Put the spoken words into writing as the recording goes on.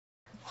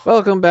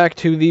Welcome back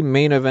to the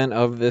main event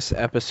of this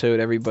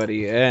episode,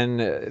 everybody. And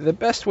the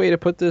best way to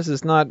put this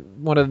is not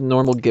one of the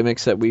normal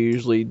gimmicks that we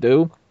usually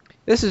do.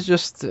 This is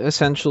just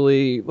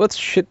essentially let's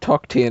shit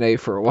talk TNA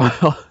for a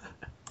while.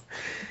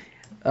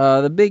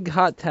 The big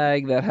hot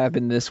tag that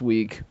happened this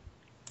week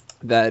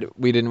that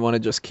we didn't want to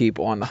just keep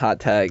on the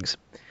hot tags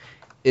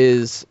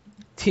is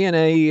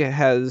TNA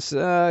has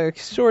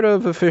sort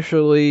of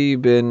officially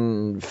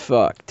been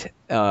fucked.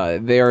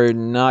 They are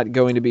not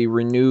going to be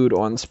renewed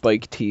on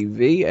Spike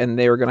TV, and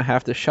they are going to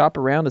have to shop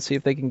around to see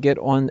if they can get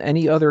on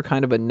any other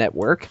kind of a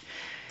network.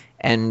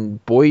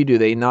 And boy, do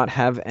they not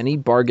have any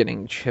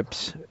bargaining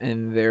chips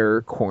in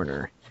their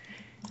corner.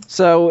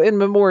 So, in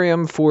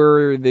memoriam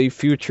for the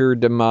future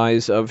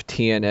demise of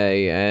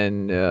TNA,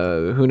 and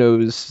who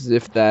knows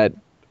if that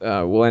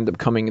will end up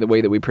coming the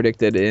way that we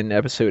predicted in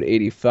episode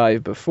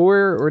 85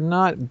 before or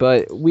not,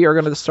 but we are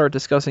going to start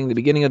discussing the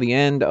beginning of the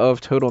end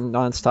of Total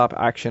Nonstop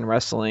Action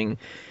Wrestling,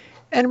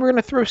 and we're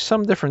going to throw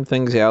some different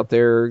things out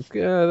there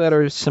that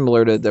are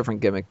similar to different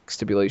gimmick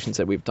stipulations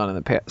that we've done in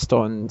the past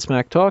on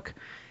Smack Talk.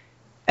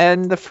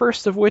 And the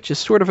first of which is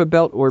sort of a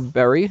belt or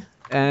bury,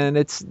 and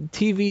it's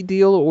TV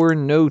deal or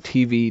no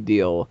TV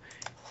deal.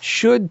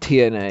 Should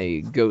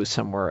TNA go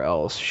somewhere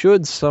else?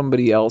 Should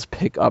somebody else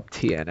pick up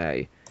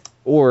TNA?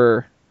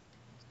 Or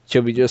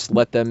should we just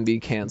let them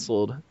be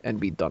canceled and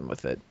be done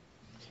with it?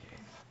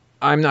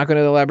 I'm not going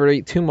to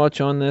elaborate too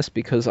much on this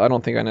because I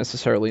don't think I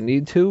necessarily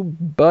need to,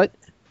 but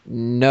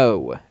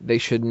no, they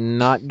should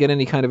not get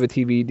any kind of a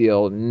TV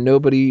deal.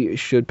 Nobody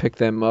should pick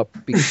them up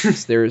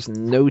because there's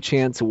no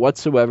chance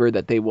whatsoever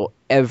that they will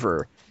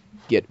ever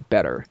get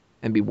better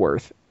and be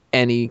worth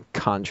any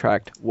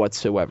contract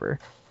whatsoever.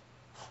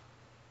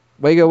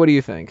 Wego, what do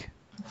you think?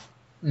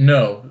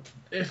 No.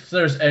 If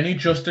there's any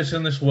justice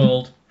in this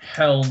world,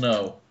 hell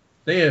no.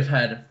 They have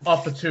had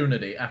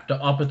opportunity after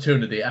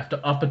opportunity after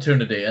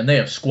opportunity, and they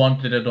have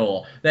squandered it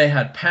all. They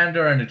had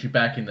Panda Energy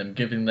backing them,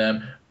 giving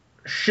them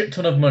a shit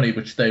ton of money,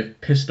 which they've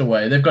pissed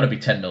away. They've got to be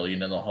 10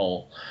 million in the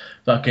hole.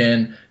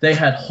 Fucking, they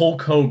had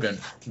Hulk Hogan,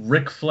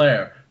 Ric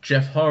Flair,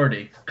 Jeff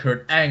Hardy,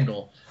 Kurt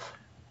Angle,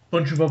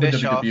 bunch of other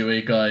Bischoff.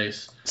 WWE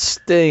guys.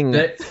 Sting.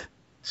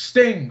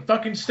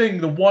 Fucking Sting,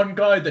 the one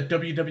guy that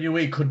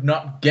WWE could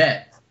not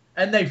get,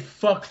 and they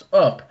fucked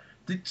up.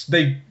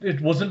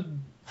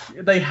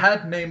 They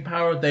had name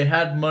power, they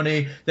had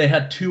money, they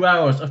had 2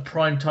 hours of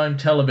primetime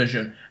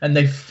television, and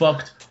they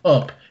fucked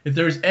up. If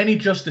there is any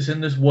justice in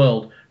this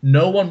world,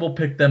 no one will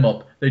pick them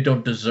up. They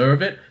don't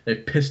deserve it. They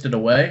pissed it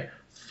away.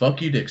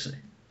 Fuck you, Dixie.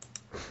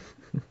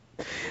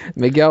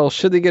 Miguel,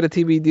 should they get a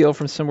TV deal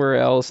from somewhere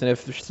else? And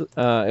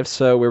if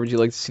so, where would you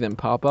like to see them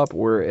pop up?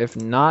 Or if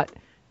not,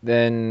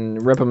 then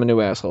rip them a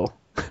new asshole.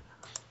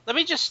 Let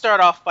me just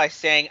start off by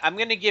saying I'm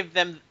going to give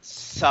them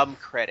some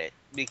credit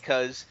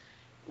because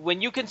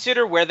when you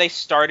consider where they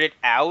started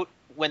out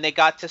when they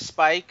got to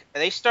Spike,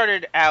 they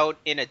started out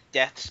in a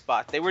death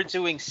spot. They were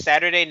doing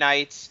Saturday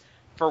nights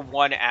for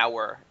 1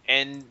 hour,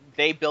 and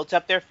they built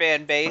up their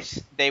fan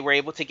base. They were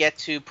able to get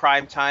to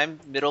prime time,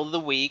 middle of the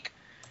week,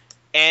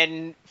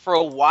 and for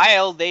a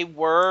while they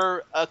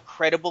were a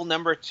credible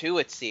number 2,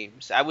 it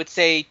seems. I would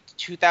say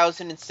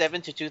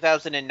 2007 to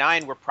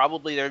 2009 were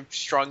probably their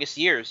strongest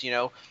years.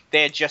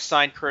 They had just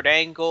signed Kurt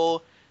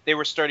Angle. They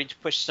were starting to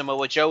push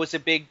Samoa Joe as a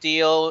big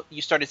deal.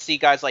 You started to see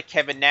guys like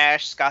Kevin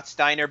Nash, Scott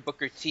Steiner,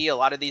 Booker T. A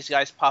lot of these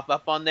guys pop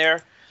up on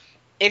there.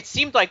 It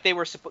seemed like they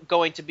were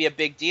going to be a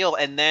big deal,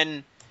 and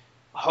then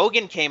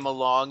Hogan came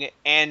along,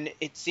 and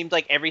it seemed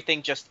like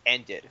everything just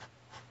ended.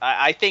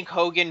 I think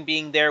Hogan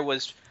being there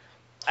was...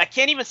 I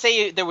can't even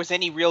say there was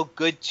any real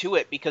good to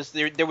it because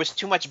there was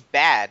too much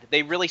bad.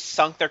 They really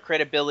sunk their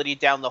credibility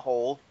down the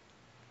hole.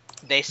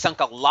 They sunk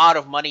a lot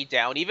of money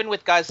down. Even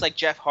with guys like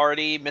Jeff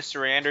Hardy,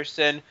 Mr.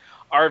 Anderson,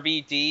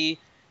 RVD,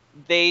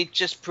 they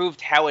just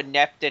proved how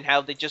inept and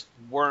how they just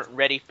weren't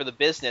ready for the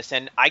business.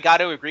 And I got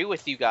to agree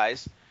with you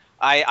guys.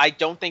 I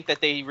don't think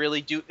that they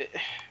really do.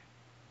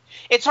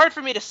 It's hard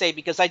for me to say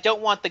because I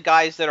don't want the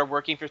guys that are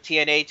working for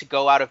TNA to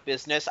go out of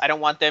business. I don't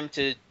want them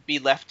to be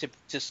left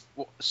to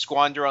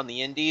squander on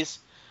the indies.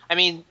 I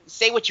mean,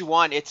 say what you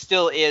want. It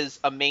still is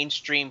a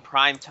mainstream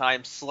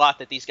primetime slot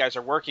that these guys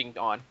are working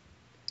on.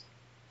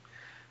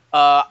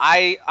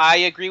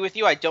 I agree with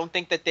you. I don't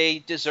think that they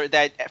deserve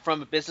that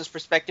from a business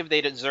perspective.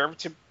 They deserve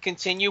to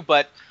continue.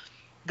 But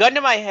gun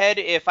to my head,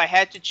 if I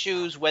had to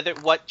choose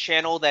what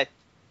channel that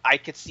I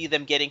could see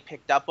them getting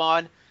picked up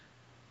on,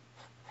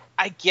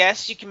 I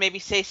guess you can maybe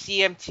say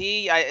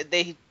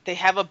CMT. They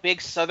have a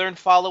big Southern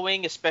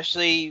following,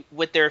 especially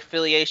with their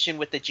affiliation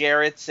with the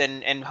Jarretts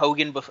and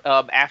Hogan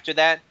after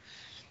that.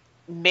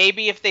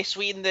 Maybe if they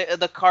sweeten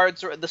the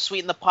cards or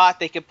sweeten the pot,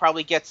 they could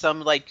probably get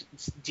some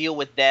deal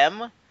with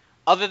them.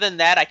 Other than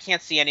that, I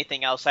can't see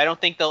anything else. I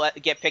don't think they'll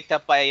get picked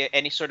up by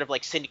any sort of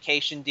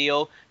syndication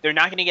deal. They're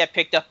not going to get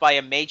picked up by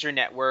a major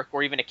network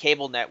or even a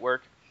cable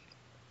network.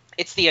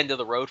 It's the end of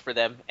the road for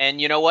them. And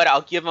you know what?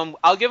 I'll give them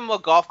a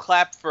golf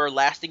clap for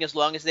lasting as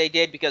long as they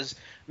did because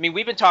I mean,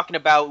 we've been talking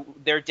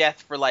about their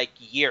death for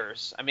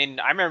years. I mean,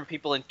 I remember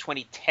people in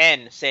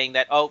 2010 saying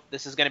that, "Oh,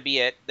 this is going to be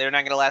it. They're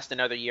not going to last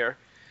another year."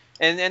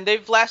 and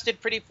they've lasted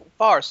pretty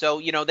far.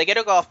 So they get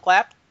a golf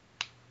clap,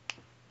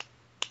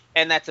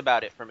 and that's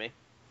about it for me.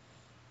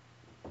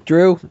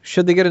 Drew,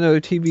 should they get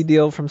another TV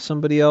deal from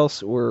somebody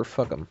else, or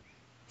fuck them?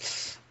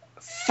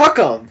 Fuck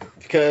them,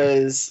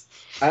 because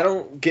I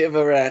don't give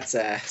a rat's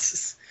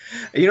ass.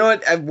 You know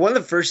what? One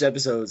of the first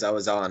episodes I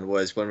was on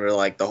was when we were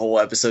like the whole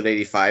episode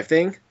 85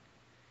 thing.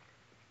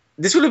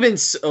 This would have been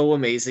so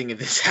amazing if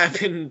this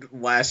happened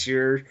last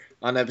year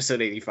on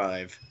episode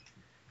 85.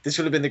 This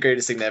would have been the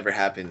greatest thing that ever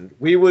happened.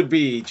 We would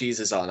be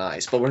Jesus on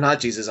Ice, but we're not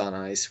Jesus on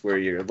Ice. We're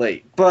a year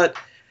late. But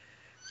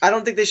I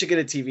don't think they should get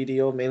a TV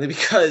deal, mainly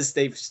because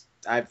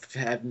I've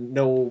had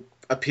no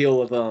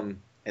appeal of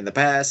them in the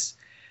past.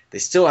 They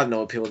still have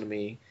no appeal to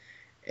me.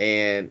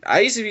 And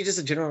I used to be just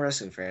a general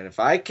wrestling fan. If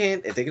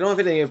they don't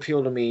have any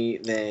appeal to me,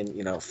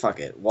 then, fuck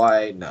it.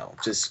 Why? No.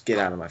 Just get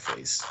out of my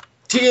face.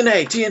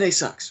 TNA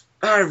sucks.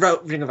 I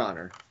wrote Ring of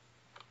Honor.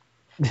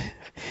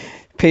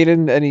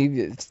 Peyton,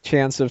 any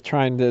chance of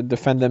trying to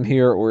defend them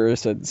here, or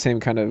is it the same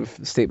kind of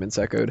statements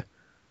echoed?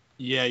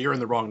 Yeah, you're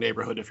in the wrong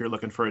neighborhood if you're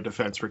looking for a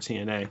defense for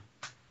TNA.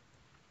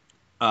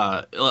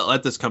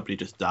 Let this company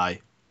just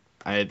die.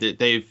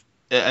 They've,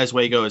 as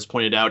Wago has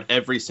pointed out,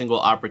 every single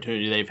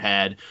opportunity they've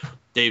had,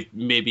 they've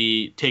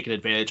maybe taken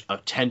advantage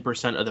of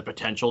 10% of the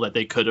potential that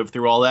they could have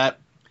through all that.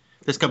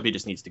 This company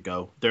just needs to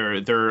go.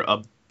 They're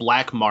a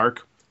black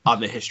mark on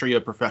the history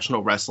of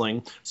professional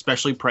wrestling,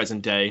 especially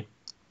present day.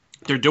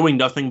 They're doing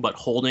nothing but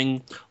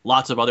holding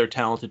lots of other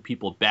talented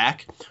people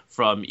back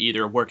from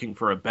either working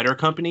for a better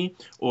company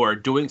or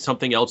doing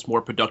something else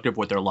more productive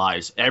with their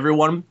lives.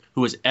 Everyone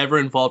who was ever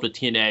involved with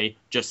TNA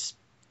just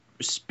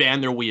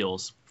spanned their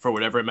wheels for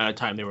whatever amount of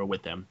time they were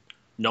with them.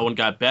 No one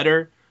got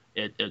better.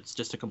 It's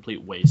just a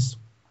complete waste.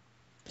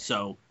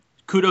 So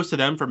kudos to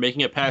them for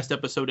making it past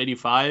episode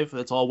 85.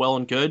 That's all well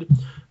and good.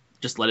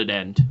 Just let it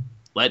end.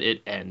 Let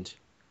it end.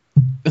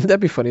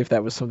 That'd be funny if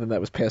that was something that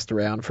was passed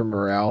around for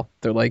morale.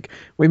 They're like,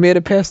 we made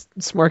it past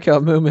Smark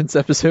Out Moments,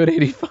 episode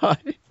 85.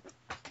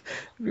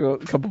 A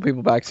couple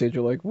people backstage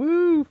are like,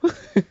 woo!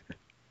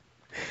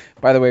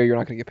 By the way, you're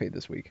not going to get paid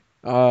this week.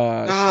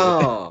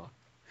 Oh.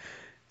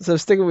 So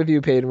sticking with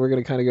you, Peyton, we're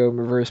going to kind of go in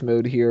reverse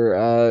mode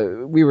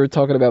here. We were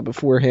talking about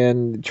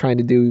beforehand trying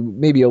to do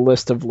maybe a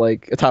list of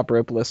like a top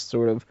rope list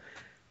sort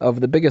of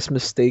the biggest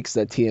mistakes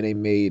that TNA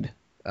made.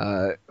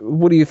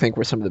 What do you think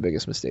were some of the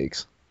biggest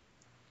mistakes?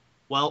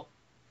 Well,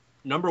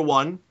 number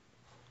one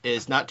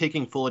is not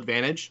taking full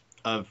advantage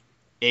of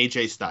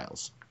AJ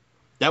Styles.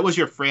 That was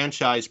your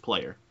franchise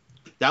player.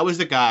 That was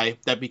the guy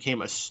that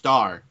became a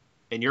star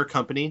in your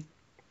company.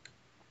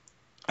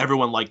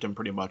 Everyone liked him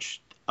pretty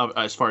much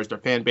as far as their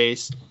fan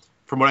base.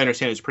 From what I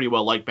understand, he was pretty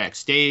well liked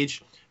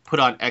backstage, put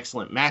on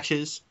excellent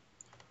matches.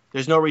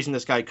 There's no reason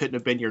this guy couldn't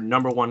have been your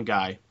number one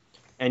guy.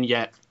 And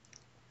yet,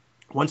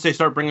 once they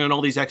start bringing in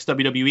all these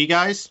ex-WWE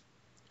guys,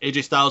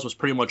 AJ Styles was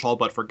pretty much all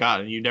but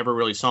forgotten. You never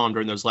really saw him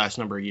during those last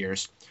number of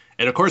years.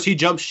 And of course, he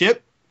jumps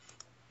ship,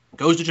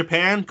 goes to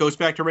Japan, goes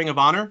back to Ring of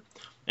Honor,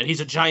 and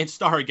he's a giant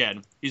star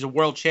again. He's a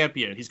world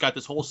champion. He's got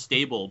this whole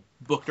stable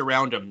booked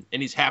around him,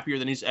 and he's happier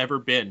than he's ever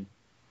been.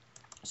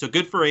 So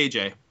good for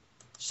AJ.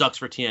 Sucks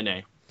for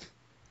TNA.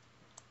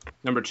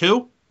 Number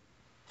two,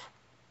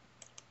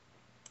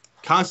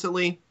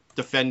 constantly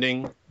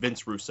defending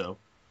Vince Russo.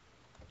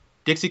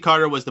 Dixie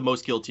Carter was the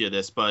most guilty of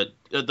this, but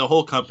the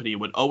whole company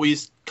would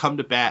always come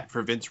to bat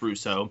for Vince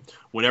Russo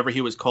whenever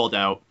he was called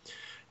out.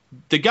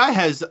 The guy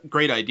has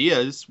great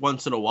ideas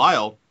once in a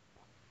while,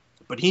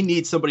 but he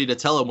needs somebody to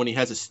tell him when he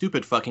has a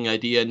stupid fucking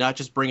idea, not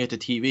just bring it to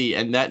TV.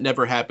 And that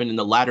never happened in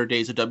the latter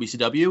days of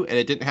WCW, and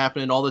it didn't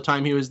happen in all the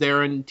time he was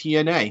there in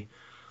TNA.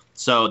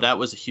 So that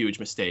was a huge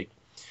mistake.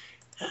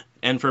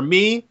 And for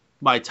me,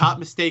 my top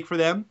mistake for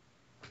them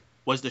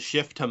was the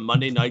shift to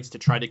Monday nights to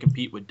try to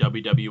compete with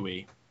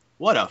WWE.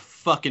 What a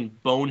fucking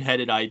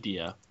boneheaded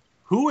idea.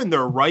 Who in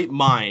their right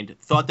mind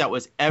thought that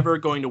was ever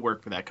going to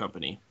work for that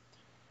company?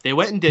 They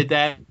went and did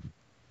that.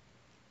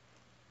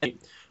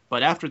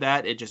 But after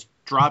that, it just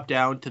dropped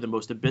down to the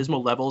most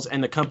abysmal levels,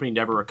 and the company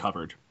never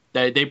recovered.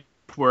 They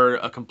were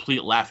a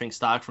complete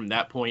laughingstock from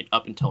that point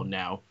up until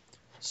now.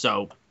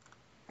 So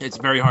it's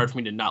very hard for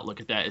me to not look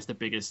at that as the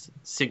biggest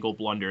single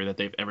blunder that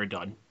they've ever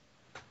done.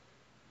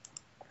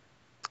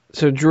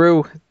 So,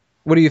 Drew,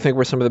 what do you think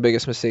were some of the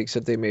biggest mistakes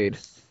that they made?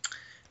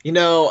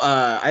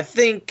 I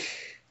think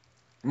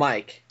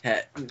Mike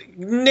had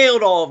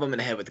nailed all of them in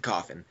the head with the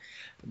coffin.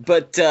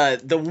 But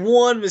the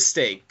one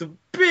mistake, the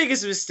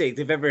biggest mistake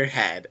they've ever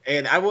had,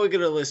 and I will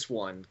get a list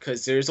one,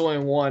 because there's only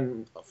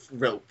one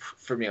rope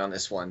for me on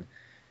this one.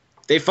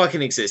 They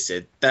fucking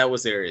existed. That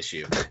was their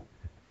issue.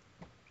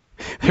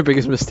 Their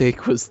biggest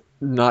mistake was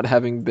not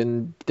having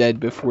been dead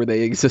before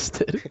they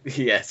existed.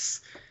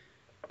 Yes.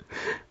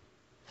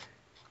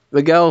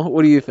 Miguel,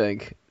 what do you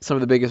think? Some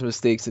of the biggest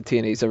mistakes that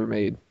TNA's ever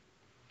made?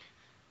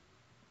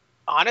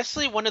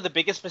 Honestly, one of the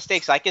biggest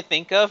mistakes I could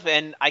think of,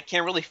 and I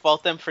can't really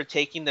fault them for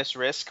taking this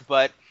risk,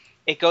 but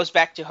it goes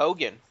back to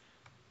Hogan.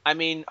 I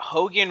mean,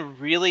 Hogan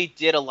really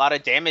did a lot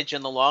of damage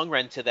in the long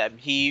run to them.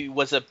 He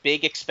was a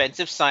big,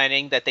 expensive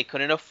signing that they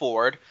couldn't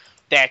afford.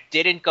 that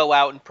didn't go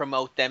out and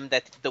promote them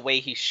that the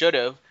way he should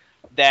have,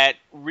 that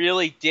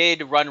really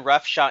did run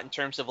roughshod in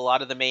terms of a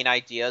lot of the main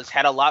ideas,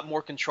 had a lot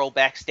more control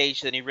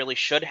backstage than he really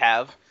should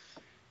have.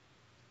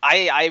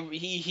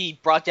 He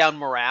brought down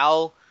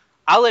morale.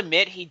 I'll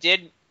admit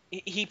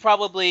he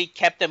probably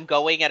kept them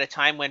going at a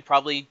time when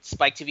probably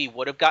Spike TV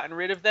would have gotten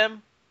rid of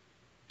them.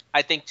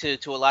 I think to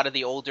a lot of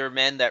the older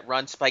men that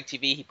run Spike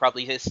TV, he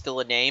probably is still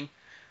a name.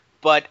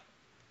 But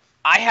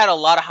I had a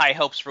lot of high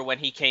hopes for when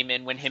he came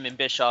in, when him and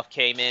Bischoff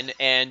came in,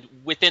 and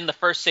within the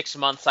first 6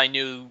 months, I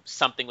knew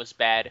something was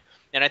bad.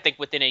 And I think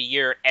within a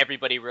year,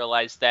 everybody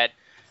realized that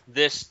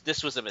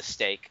this was a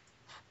mistake.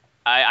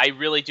 I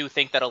really do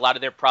think that a lot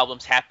of their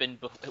problems happened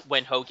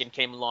when Hogan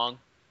came along.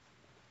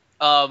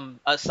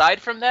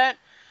 Aside from that,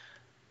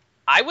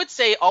 I would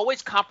say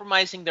always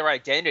compromising their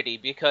identity,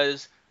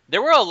 because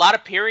there were a lot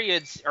of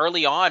periods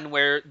early on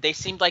where they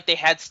seemed like they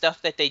had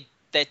stuff that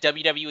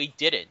WWE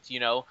didn't.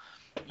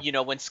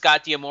 When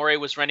Scott D'Amore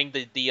was running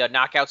the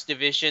Knockouts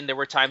division, there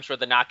were times where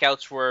the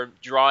Knockouts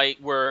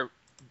were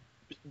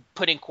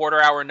putting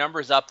quarter-hour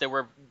numbers up that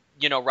were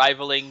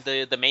rivaling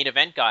the main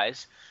event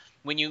guys.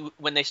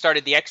 When they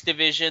started the X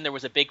division, there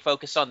was a big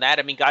focus on that.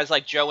 I mean, guys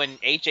like Joe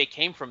and AJ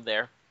came from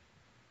there.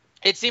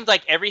 It seemed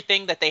like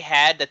everything that they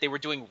had that they were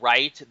doing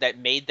right, that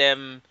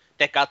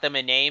got them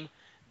a name,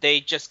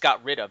 they just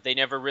got rid of. They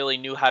never really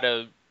knew how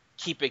to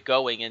keep it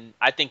going, and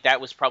I think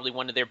that was probably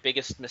one of their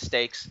biggest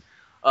mistakes.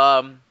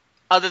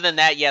 Other than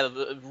that, yeah,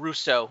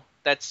 Russo.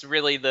 That's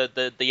really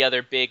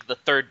the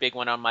third big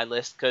one on my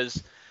list,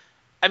 because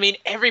I mean,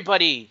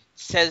 everybody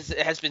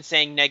has been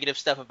saying negative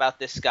stuff about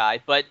this guy,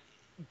 but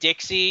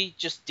Dixie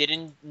just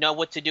didn't know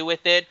what to do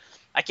with it.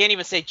 I can't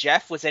even say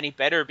Jeff was any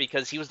better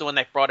because he was the one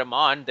that brought him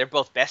on. They're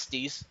both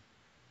besties.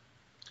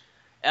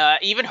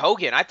 Even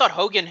Hogan. I thought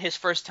Hogan, his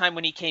first time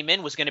when he came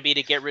in, was going to be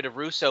to get rid of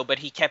Russo, but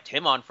he kept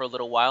him on for a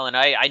little while, and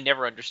I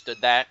never understood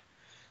that.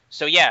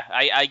 So yeah,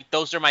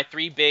 those are my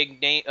three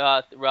big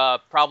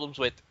problems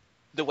with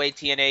the way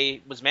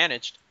TNA was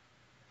managed.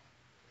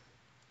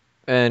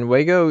 And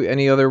Wago,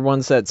 any other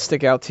ones that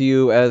stick out to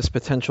you as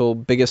potential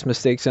biggest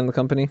mistakes in the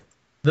company?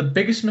 The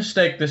biggest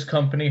mistake this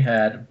company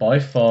had, by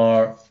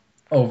far,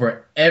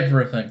 over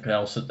everything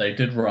else that they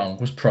did wrong,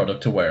 was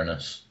product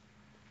awareness.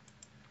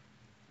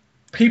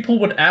 People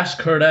would ask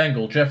Kurt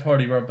Angle, Jeff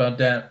Hardy, Rob Van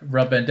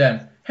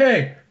Dam,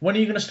 hey, when are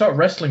you going to start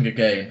wrestling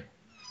again?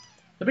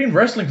 They've been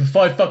wrestling for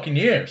 5 fucking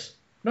years.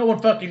 No one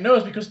fucking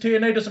knows because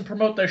TNA doesn't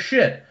promote their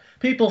shit.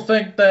 People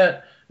think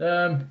that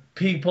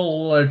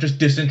people are just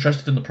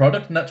disinterested in the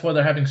product and that's why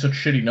they're having such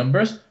shitty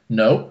numbers.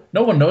 No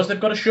one knows they've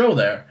got a show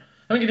there.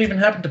 I think it even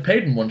happened to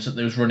Peyton once that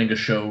they was running a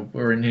show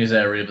or in his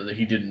area that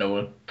he didn't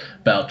know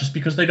about just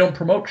because they don't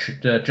promote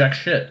jack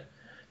shit.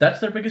 That's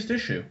their biggest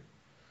issue.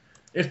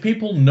 If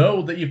people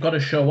know that you've got a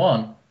show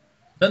on,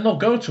 then they'll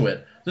go to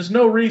it. There's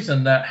no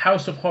reason that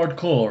House of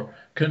Hardcore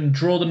can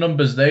draw the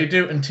numbers they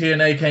do and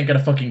TNA can't get a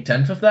fucking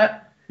tenth of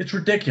that. It's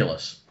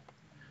ridiculous.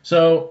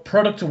 So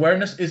product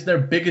awareness is their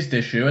biggest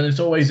issue, and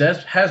it's always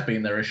has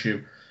been their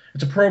issue.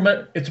 It's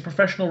a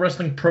professional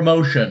wrestling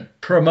promotion.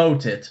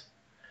 Promote it.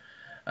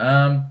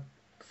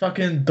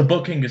 Fucking the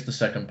booking is the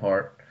second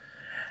part.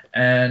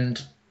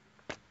 And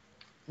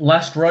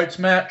Last Rites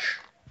match,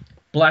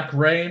 Black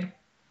Rain,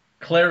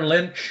 Claire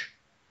Lynch,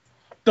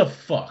 the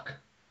fuck.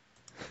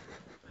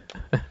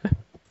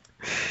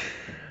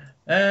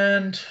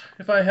 And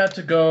if I had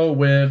to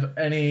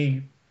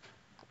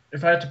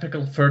pick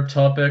a third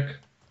topic,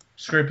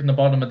 scraping the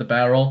bottom of the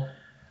barrel,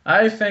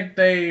 I think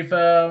they've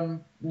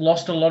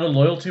lost a lot of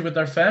loyalty with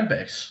their fan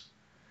base.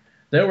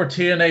 There were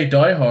TNA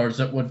diehards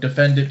that would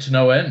defend it to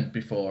no end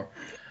before.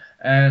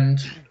 And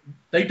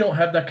they don't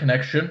have that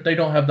connection, they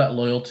don't have that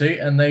loyalty,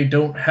 and they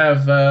don't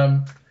have...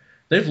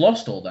 they've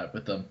lost all that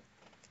with them.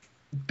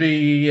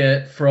 Be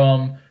it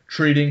from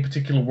treating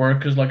particular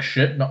workers like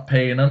shit, not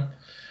paying them,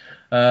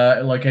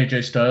 like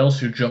AJ Styles,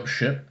 who jumped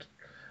ship.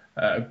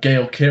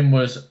 Gail Kim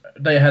was...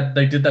 They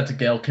did that to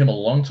Gail Kim a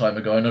long time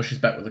ago. I know she's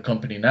back with the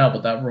company now,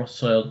 but that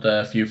rustled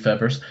a few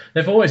feathers.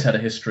 They've always had a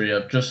history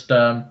of just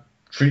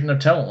treating their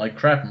talent like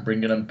crap and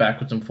bringing them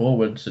backwards and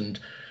forwards and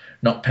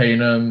not paying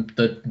them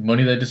the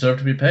money they deserve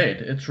to be paid.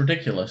 It's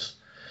ridiculous.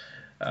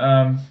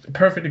 A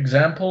perfect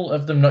example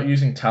of them not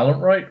using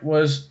talent right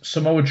was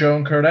Samoa Joe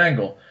and Kurt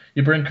Angle.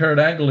 You bring Kurt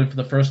Angle in for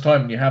the first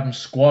time and you have him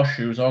squash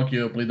who was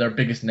arguably their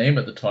biggest name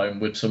at the time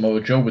with Samoa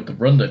Joe with the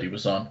run that he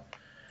was on.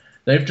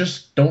 They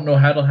just don't know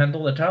how to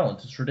handle their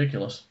talent. It's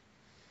ridiculous.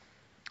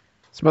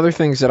 Some other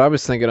things that I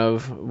was thinking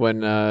of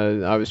when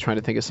I was trying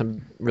to think of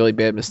some really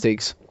bad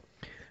mistakes.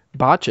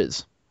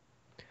 Botches.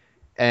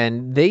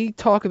 And they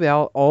talk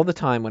about all the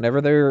time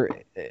whenever they're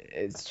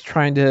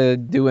trying to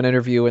do an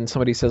interview and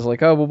somebody says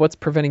like, oh, well, what's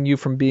preventing you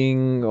from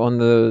being on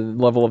the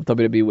level of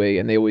WWE?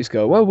 And they always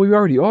go, well, we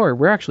already are.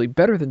 We're actually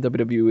better than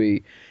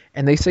WWE.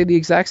 And they say the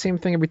exact same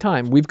thing every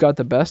time. We've got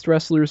the best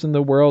wrestlers in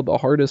the world, the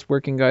hardest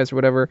working guys or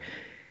whatever.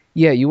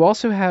 Yeah, you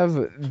also have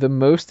the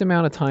most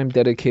amount of time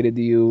dedicated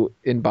to you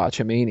in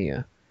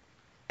Botchamania.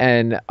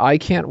 And I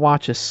can't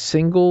watch a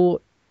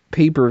single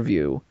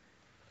pay-per-view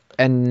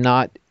and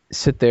not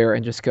sit there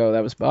and just go,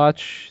 that was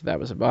botch, that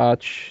was a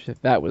botch,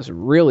 that was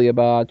really a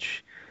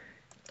botch.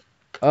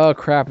 Oh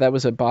crap, that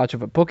was a botch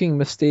of a booking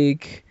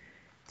mistake.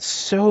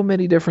 So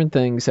many different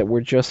things that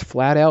were just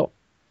flat out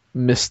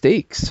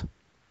mistakes.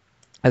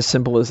 As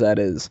simple as that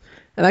is.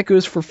 And that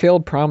goes for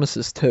failed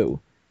promises too.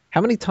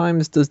 How many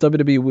times does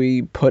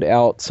WWE put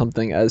out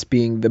something as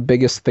being the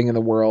biggest thing in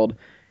the world,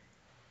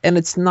 and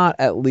it's not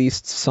at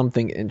least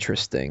something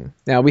interesting?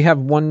 Now, we have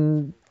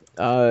one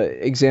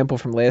example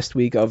from last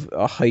week of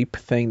a hype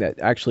thing that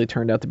actually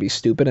turned out to be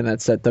stupid, and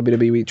that's that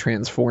WWE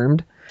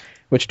Transformed,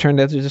 which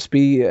turned out to just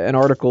be an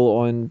article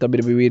on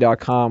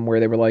WWE.com where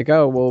they were like,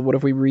 oh, well, what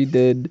if we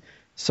redid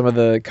some of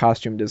the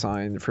costume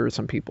design for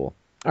some people?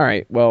 All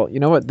right, well, you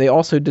know what? They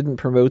also didn't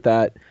promote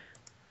that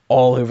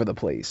all over the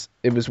place.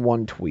 It was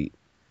one tweet.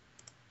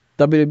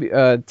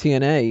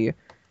 TNA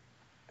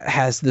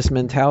has this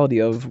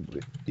mentality of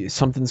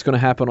something's going to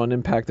happen on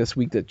Impact this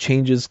week that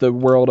changes the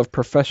world of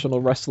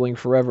professional wrestling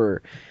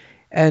forever.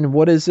 And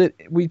what is it?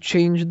 We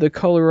changed the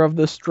color of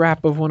the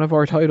strap of one of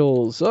our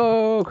titles.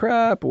 Oh,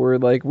 crap. Or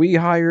like we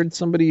hired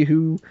somebody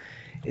who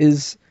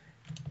is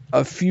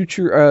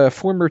a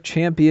former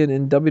champion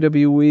in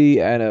WWE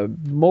and a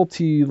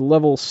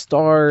multi-level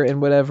star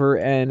and whatever,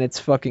 and it's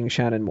fucking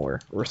Shannon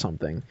Moore or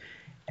something.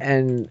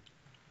 And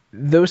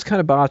those kind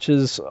of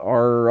botches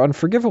are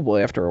unforgivable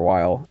after a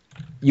while.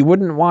 You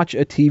wouldn't watch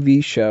a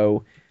TV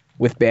show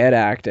with bad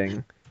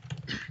acting,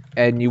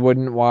 and you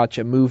wouldn't watch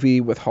a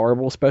movie with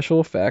horrible special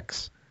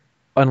effects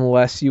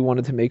unless you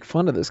wanted to make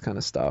fun of this kind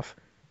of stuff.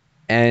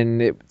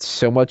 And it's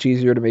so much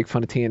easier to make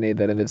fun of TNA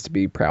than it is to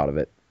be proud of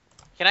it.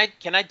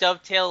 Can I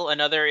dovetail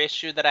another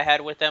issue that I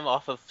had with them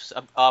off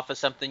of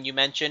something you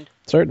mentioned?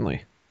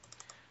 Certainly.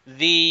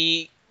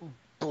 The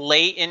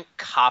blatant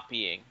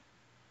copying.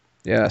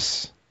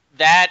 Yes.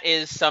 That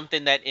is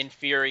something that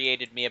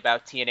infuriated me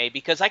about TNA,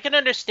 because I can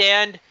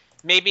understand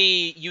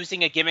maybe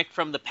using a gimmick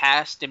from the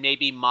past and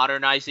maybe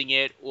modernizing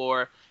it,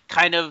 or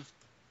kind of,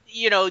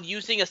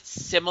 using a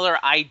similar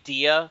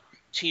idea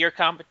to your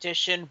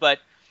competition, but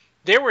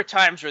there were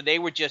times where they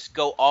would just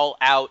go all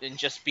out and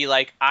just be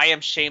like, I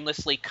am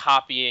shamelessly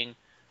copying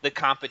the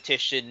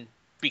competition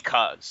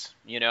because,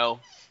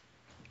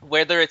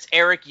 whether it's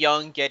Eric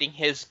Young getting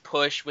his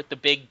push with the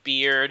big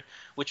beard,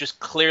 which was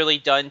clearly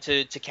done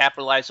to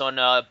capitalize on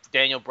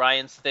Daniel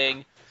Bryan's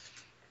thing.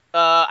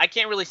 I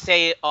can't really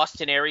say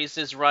Austin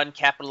Aries' run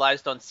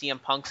capitalized on CM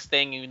Punk's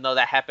thing, even though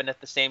that happened at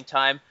the same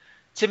time.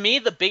 To me,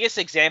 the biggest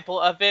example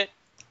of it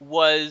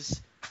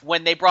was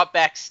when they brought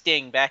back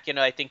Sting back in,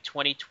 I think,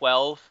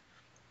 2012,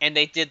 and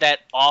they did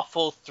that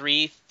awful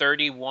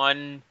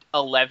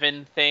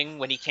 3/31/11 thing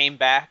when he came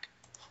back.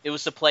 It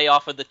was to play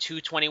off of the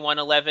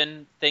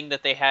 2/21/11 thing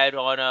that they had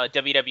on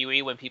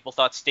WWE when people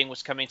thought Sting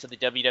was coming to the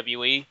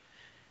WWE.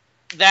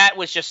 That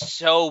was just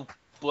so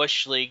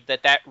Bush League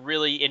that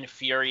really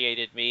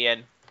infuriated me.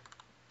 And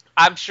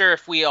I'm sure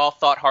if we all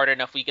thought hard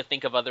enough, we could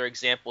think of other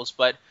examples.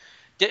 But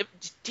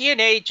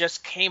TNA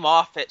just came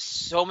off at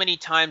so many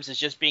times as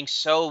just being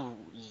so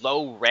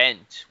low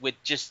rent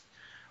with just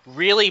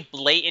really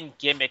blatant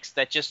gimmicks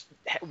that just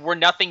were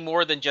nothing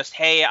more than just,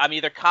 hey, I'm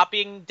either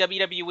copying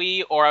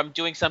WWE or I'm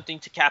doing something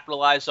to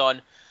capitalize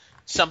on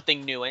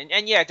something new.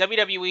 And yeah,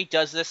 WWE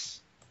does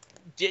this,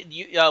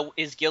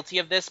 is guilty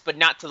of this, but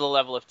not to the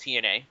level of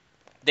TNA.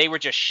 They were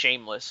just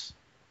shameless.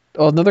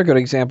 Well, another good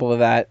example of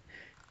that,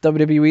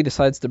 WWE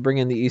decides to bring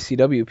in the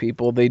ECW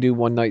people. They do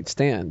One Night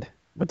Stand.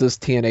 What does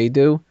TNA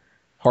do?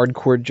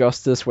 Hardcore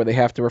Justice, where they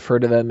have to refer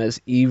to them as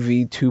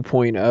EV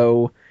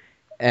 2.0,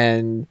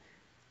 and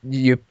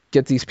you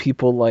get these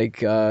people like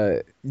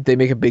they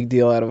make a big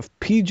deal out of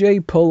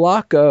PJ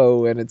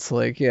Polacco, and it's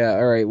like, yeah,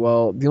 all right,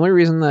 well, the only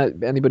reason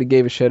that anybody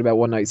gave a shit about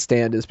One Night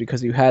Stand is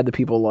because you had the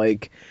people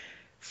like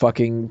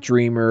fucking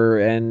Dreamer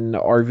and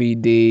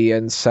RVD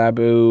and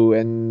Sabu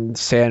and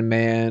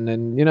Sandman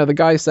and the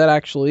guys that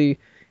actually,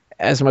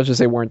 as much as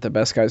they weren't the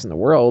best guys in the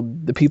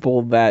world, the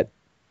people that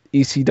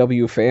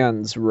ECW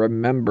fans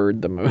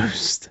remembered the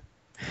most.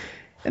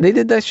 And they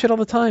did that shit all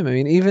the time. I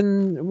mean,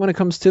 even when it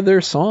comes to their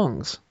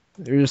songs,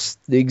 they're just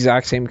the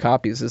exact same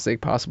copies as they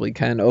possibly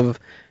can of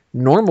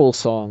normal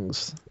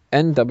songs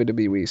and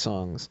WWE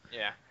songs.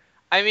 Yeah.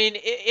 I mean,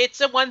 it's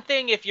a one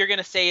thing if you're going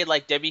to say,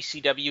 like,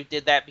 WCW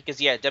did that,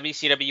 because, yeah,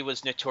 WCW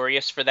was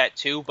notorious for that,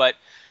 too, but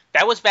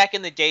that was back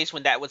in the days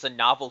when that was a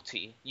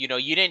novelty. You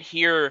didn't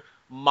hear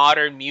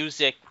modern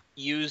music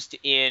used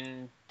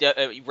in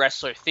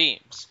wrestler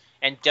themes,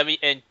 and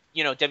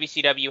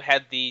WCW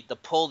had the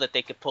pull that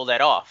they could pull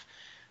that off.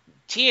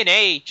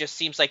 TNA just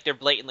seems like they're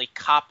blatantly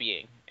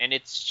copying, and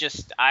it's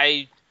just,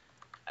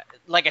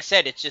 like I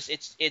said,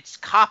 it's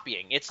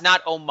copying. It's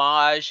not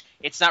homage.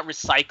 It's not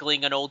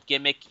recycling an old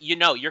gimmick.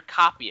 You're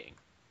copying,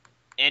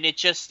 and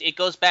it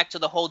goes back to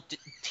the whole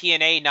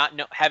TNA not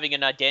having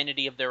an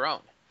identity of their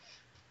own.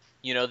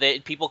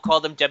 People call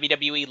them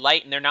WWE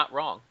Light, and they're not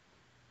wrong.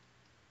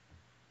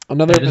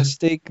 Another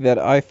mistake that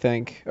I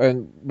think,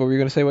 and what were you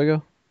going to say,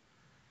 Wego?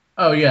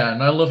 Oh yeah,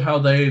 and I love how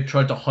they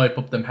tried to hype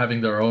up them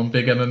having their own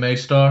big MMA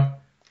star.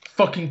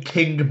 Fucking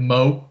King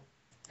Mo.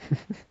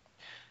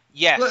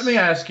 Yes. Let me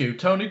ask you,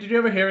 Tony, did you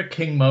ever hear of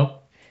King Mo?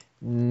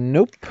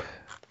 Nope.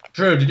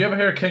 Drew, did you ever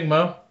hear of King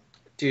Mo?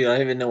 Dude, I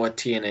don't even know what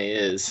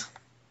TNA is.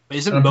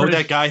 Isn't I'm Mo pretty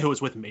that guy who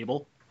was with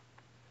Mabel?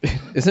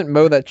 Isn't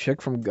Mo that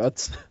chick from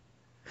Guts?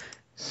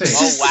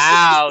 Oh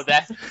wow,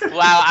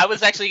 wow! I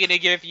was actually gonna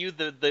give you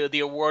the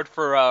award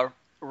for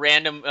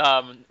random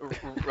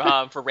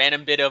for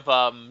random bit of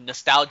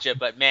nostalgia,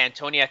 but man,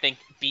 Tony, I think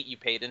beat you,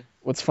 Peyton.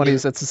 What's funny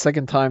is that's the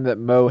second time that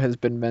Mo has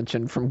been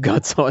mentioned from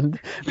Guts on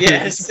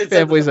Yes, it's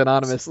Families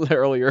Anonymous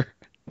earlier.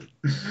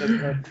 That's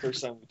not the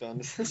first time we've done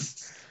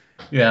this.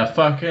 Yeah,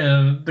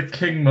 fucking the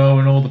King Mo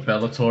and all the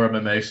Bellator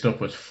MMA stuff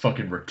was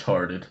fucking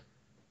retarded.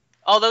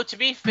 Although to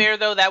be fair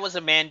though, that was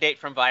a mandate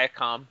from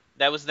Viacom.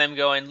 That was them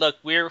going, look,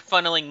 we're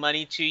funneling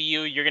money to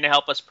you. You're gonna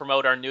help us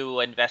promote our new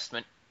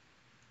investment.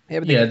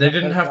 But Yeah, they get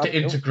didn't that have to job,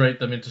 too. integrate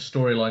them into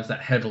storylines that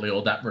heavily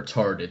or that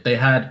retarded. They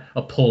had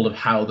a pull of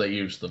how they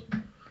used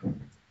them.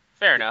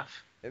 Fair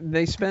enough.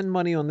 They spend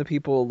money on the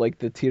people like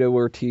the Tito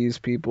Ortiz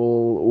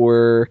people,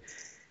 or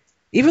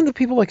even the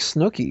people like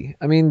Snooki.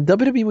 I mean,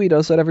 WWE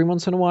does that every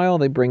once in a while.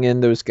 They bring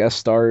in those guest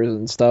stars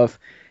and stuff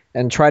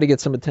and try to get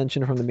some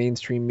attention from the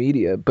mainstream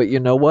media. But you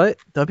know what?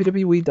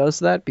 WWE does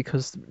that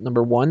because,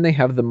 number one, they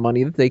have the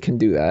money that they can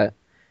do that.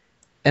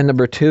 And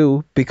number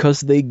two,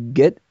 because they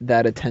get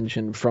that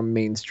attention from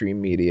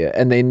mainstream media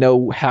and they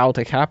know how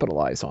to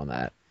capitalize on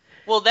that.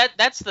 Well,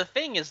 that's the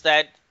thing is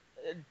that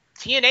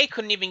TNA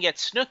couldn't even get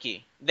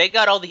Snooki. They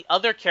got all the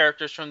other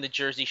characters from the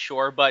Jersey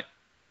Shore, but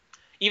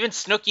even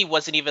Snooki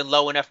wasn't even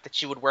low enough that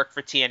she would work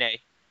for TNA.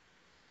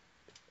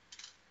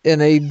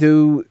 And they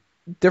do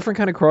different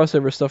kind of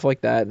crossover stuff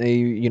like that, and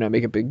they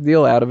make a big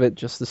deal out of it,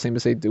 just the same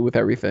as they do with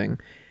everything.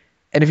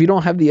 And if you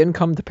don't have the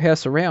income to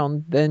pass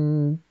around,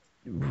 then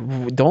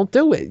don't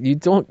do it. You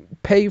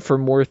don't pay for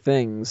more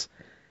things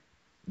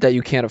that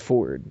you can't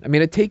afford. I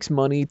mean, it takes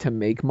money to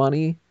make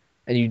money,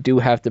 and you do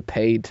have to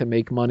pay to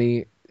make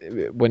money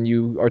when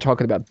you are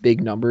talking about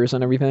big numbers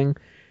and everything.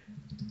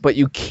 But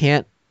you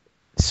can't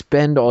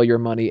spend all your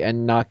money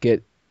and not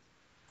get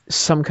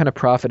some kind of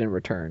profit in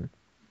return.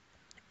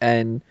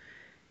 And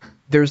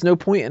there's no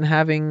point in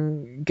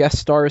having guest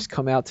stars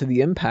come out to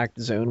the Impact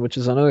Zone, which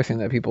is another thing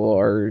that people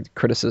are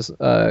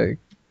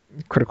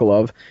critical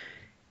of.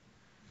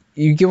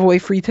 You give away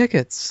free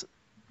tickets.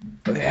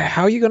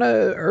 How are you going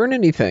to earn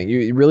anything?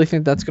 You really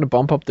think that's going to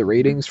bump up the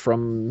ratings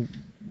from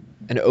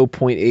an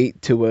 0.8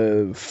 to a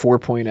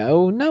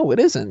 4.0? No, it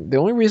isn't. The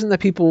only reason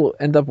that people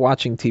end up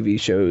watching TV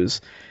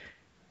shows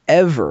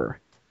ever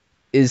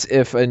is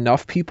if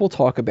enough people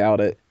talk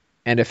about it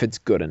and if it's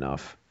good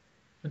enough.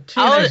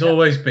 TNA's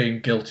always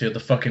been guilty of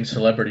the fucking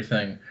celebrity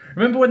thing.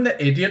 Remember when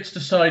the idiots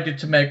decided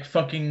to make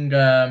fucking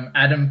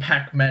Adam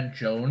Pac-Man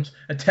Jones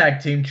a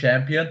tag team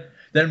champion?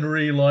 Then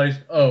realized,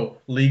 oh,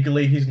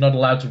 legally he's not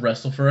allowed to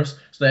wrestle for us,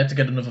 so they had to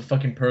get another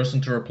fucking person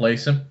to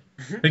replace him.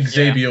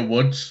 Xavier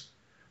Woods.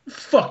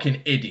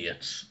 Fucking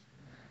idiots.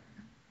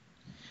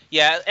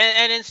 Yeah,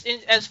 and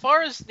as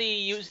far as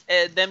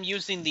them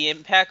using the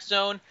Impact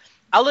Zone,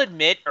 I'll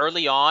admit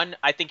early on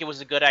I think it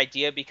was a good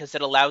idea because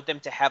it allowed them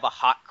to have a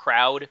hot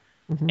crowd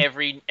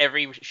every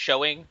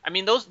showing. I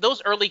mean,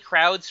 those early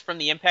crowds from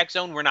the Impact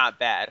Zone were not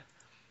bad.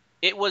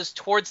 It was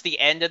towards the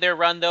end of their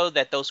run though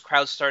that those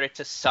crowds started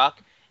to suck,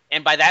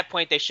 and by that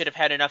point they should have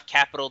had enough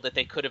capital that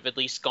they could have at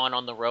least gone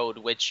on the road,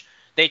 which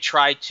they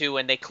tried to,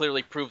 and they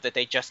clearly proved that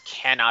they just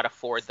cannot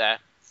afford that.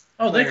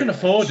 Oh, they can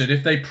afford it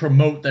if they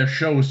promote their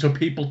shows so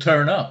people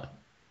turn up.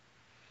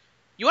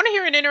 You want to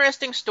hear an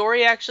interesting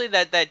story, actually,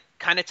 that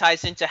kind of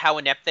ties into how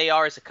inept they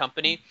are as a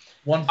company?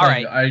 One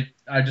thing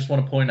I just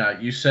want to point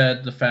out, you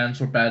said the fans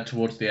were bad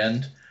towards the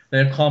end. They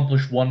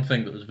accomplished one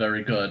thing that was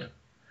very good.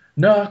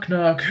 Knock,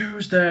 knock,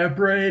 who's there?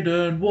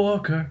 Braden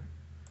Walker.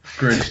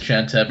 Greatest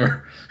chant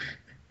ever.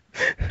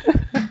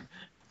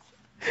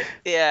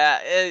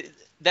 Yeah,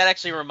 that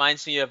actually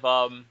reminds me of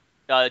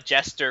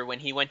Jester when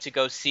he went to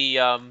go see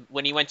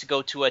when he went to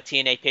go to a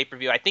TNA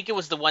pay-per-view. I think it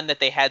was the one that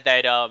they had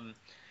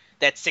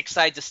that 6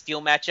 sides of steel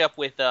matchup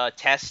with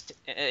Test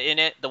in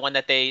it, the one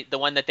that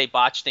they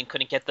botched and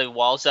couldn't get the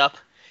walls up.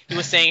 He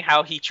was saying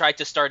how he tried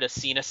to start a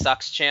Cena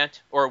sucks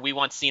chant or we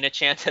want Cena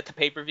chant at the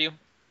pay-per-view.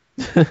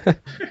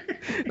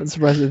 I'm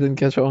surprised it didn't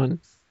catch on.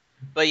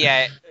 But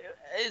yeah,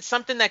 it's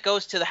something that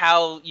goes to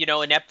how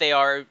inept they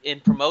are in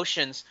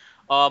promotions.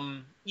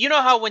 You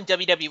know how when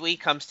WWE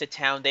comes to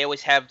town, they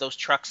always have those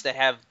trucks that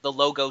have the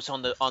logos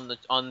on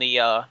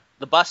the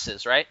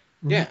buses, right?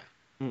 Yeah.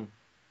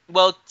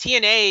 Well,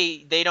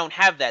 TNA, they don't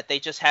have that. They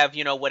just have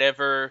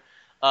whatever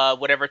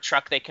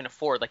truck they can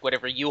afford, like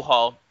whatever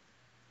U-Haul.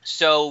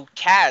 So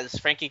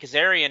Frankie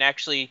Kazarian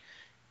actually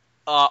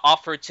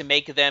offered to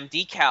make them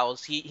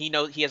decals.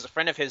 He has a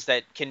friend of his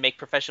that can make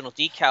professional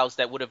decals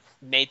that would have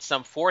made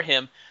some for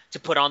him to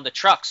put on the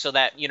trucks, so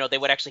that they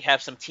would actually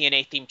have some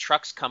TNA themed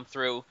trucks come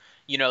through,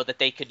 that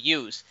they could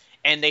use.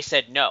 And they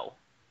said no.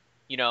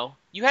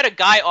 You had a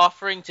guy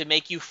offering to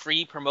make you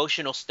free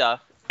promotional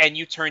stuff, and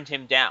you turned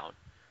him down.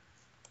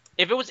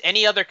 If it was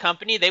any other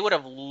company, they would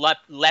have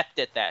leapt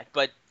at that.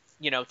 But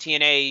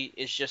TNA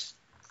is just,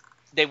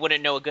 they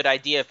wouldn't know a good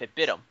idea if it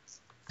bit them.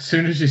 As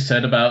soon as you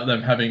said about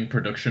them having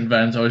production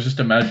vans, I was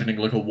just imagining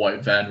like a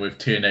white van with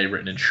TNA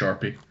written in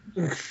Sharpie.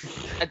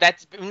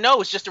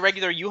 It's just a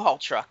regular U-Haul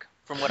truck,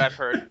 from what I've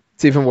heard.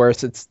 It's even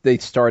worse. They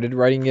started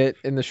writing it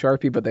in the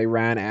Sharpie, but they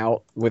ran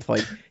out with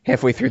like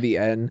halfway through the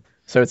N.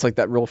 So it's like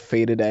that real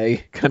faded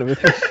A kind of a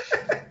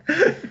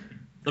thing.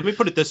 Let me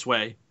put it this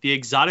way. The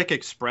Exotic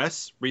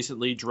Express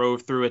recently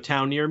drove through a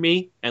town near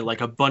me, and like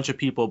a bunch of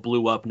people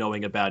blew up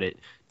knowing about it.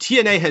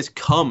 TNA has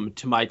come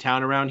to my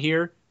town around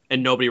here,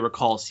 and nobody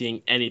recalls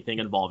seeing anything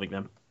involving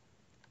them.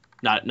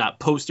 Not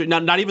poster,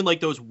 not even like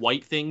those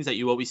white things that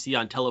you always see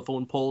on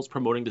telephone poles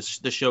promoting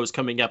the shows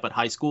coming up at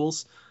high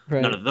schools.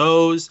 Right. None of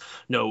those.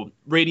 No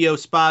radio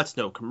spots,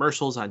 no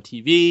commercials on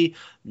TV,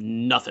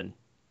 nothing.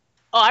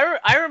 Oh,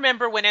 I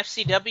remember when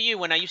FCW,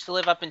 when I used to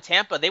live up in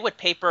Tampa, they would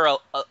paper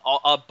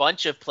a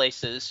bunch of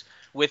places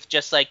with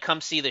just like come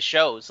see the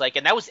shows, like,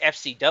 and that was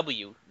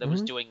FCW that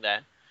was doing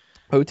that.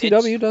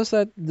 OTW does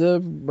that. The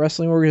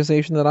wrestling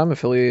organization that I'm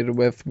affiliated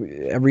with,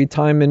 every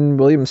time in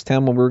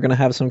Williamstown when we're going to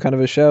have some kind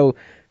of a show,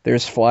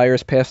 there's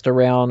flyers passed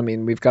around. I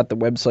mean, we've got the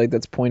website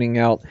that's pointing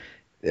out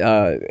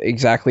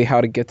exactly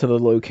how to get to the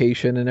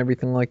location and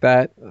everything like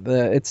that.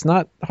 It's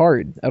not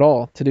hard at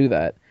all to do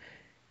that.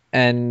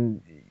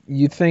 And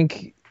you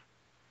think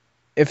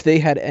if they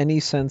had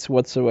any sense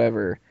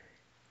whatsoever,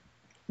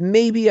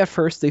 maybe at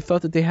first they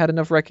thought that they had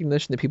enough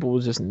recognition that people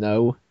would just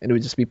know and it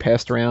would just be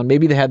passed around.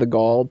 Maybe they had the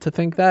gall to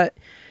think that.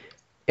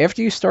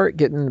 After you start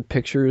getting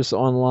pictures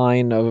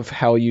online of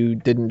how you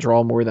didn't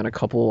draw more than a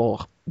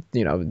couple,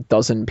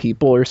 dozen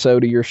people or so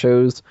to your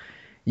shows,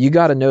 you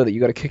got to know that you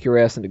got to kick your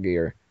ass into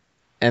gear.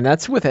 And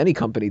that's with any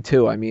company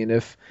too. I mean,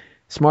 if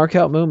Smark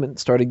Out Moment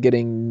started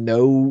getting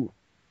no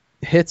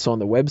hits on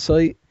the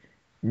website,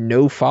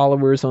 no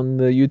followers on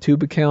the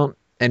YouTube account,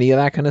 any of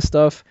that kind of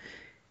stuff,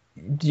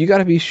 you got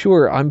to be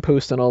sure I'm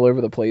posting all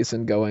over the place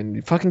and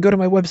going, fucking go to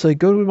my website,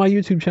 go to my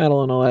YouTube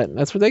channel and all that. And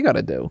that's what they got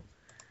to do.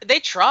 They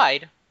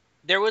tried.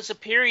 There was a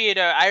period.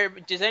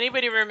 Does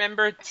anybody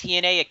remember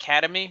TNA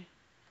Academy?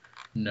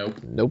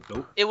 Nope.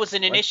 It was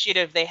an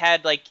initiative they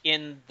had like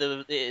in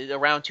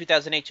around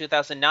 2008,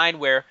 2009,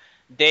 where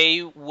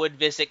they would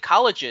visit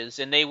colleges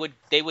and they would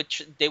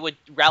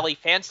rally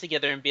fans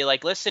together and be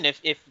like, listen,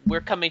 if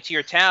we're coming to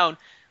your town,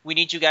 we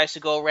need you guys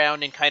to go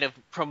around and kind of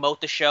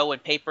promote the show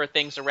and paper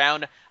things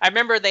around. I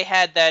remember they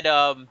had that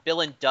Bill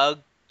and Doug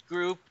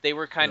group. They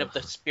were kind of the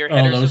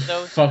spearheaders of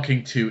those.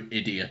 Fucking two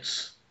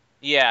idiots.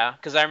 Yeah,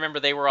 because I remember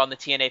they were on the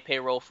TNA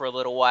payroll for a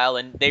little while,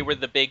 and they were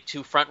the big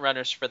two front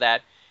runners for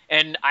that.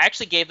 And I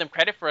actually gave them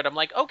credit for it. I'm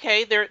like,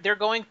 okay, they're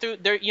going through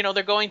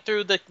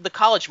the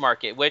college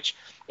market, which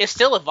is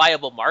still a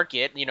viable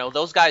market.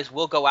 Those guys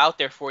will go out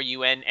there for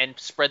you and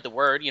spread the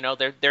word.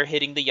 They're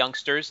hitting the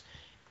youngsters,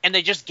 and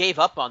they just gave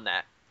up on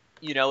that.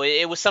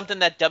 It was something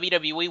that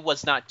WWE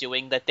was not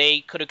doing that they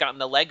could have gotten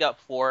the leg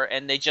up for,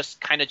 and they just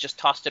kind of just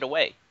tossed it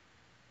away.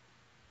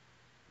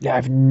 Yeah, I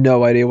have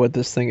no idea what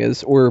this thing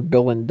is, or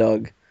Bill and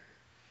Doug.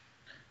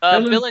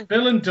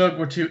 Bill and Doug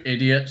were two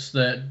idiots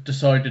that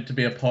decided to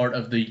be a part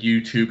of the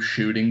YouTube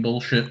shooting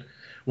bullshit,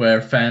 where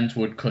fans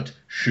would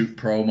shoot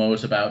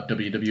promos about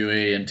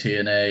WWE and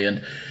TNA,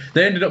 and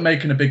they ended up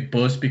making a big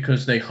buzz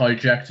because they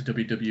hijacked a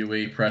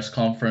WWE press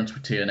conference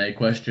with TNA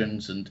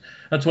questions, and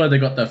that's why they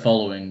got their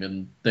following,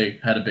 and they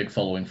had a big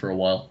following for a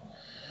while.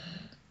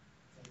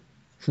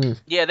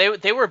 Yeah,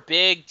 they were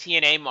big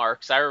TNA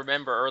marks, I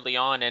remember early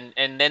on,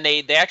 and then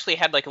they actually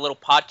had like a little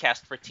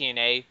podcast for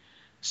TNA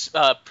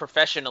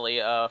professionally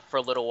for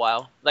a little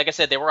while. Like I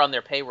said, they were on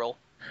their payroll.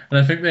 And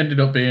I think they ended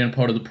up being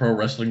part of the Pro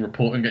Wrestling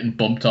Report and getting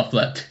bumped off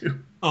that too.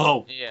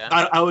 Oh, yeah.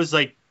 I was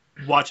like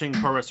watching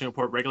Pro Wrestling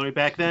Report regularly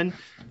back then.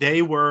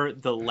 They were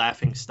the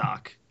laughing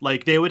stock.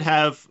 Like they would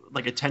have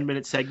like a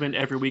 10-minute segment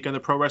every week on the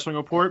Pro Wrestling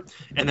Report,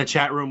 and the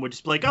chat room would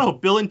just be like, "Oh,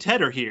 Bill and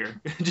Ted are here,"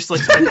 just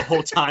like spend the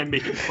whole time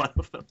making fun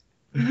of them.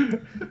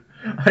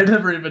 I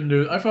never even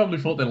knew. I probably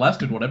thought they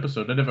lasted one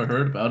episode. I never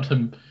heard about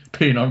him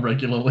being on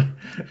regularly.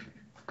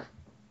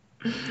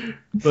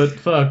 But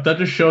fuck, that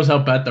just shows how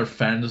bad their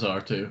fans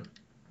are too.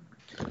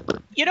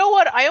 You know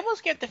what? I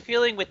almost get the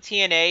feeling with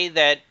TNA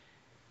that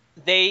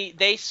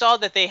they saw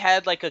that they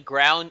had like a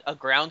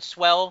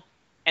groundswell,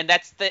 and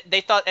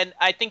they thought, and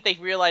I think they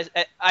realized.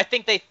 I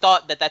think they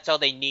thought that that's all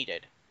they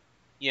needed.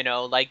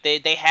 Like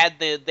they had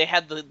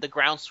the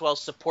groundswell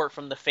support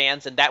from the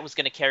fans, and that was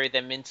going to carry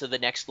them into the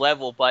next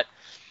level. But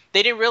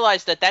they didn't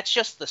realize that that's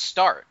just the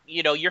start.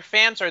 Your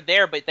fans are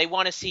there, but they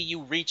want to see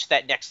you reach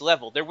that next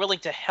level. They're willing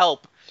to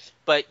help,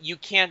 but you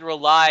can't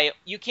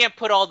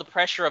put all the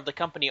pressure of the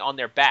company on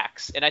their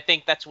backs. And I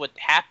think that's what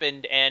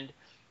happened, and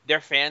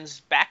their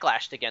fans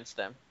backlashed against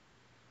them.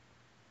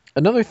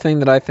 Another thing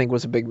that I think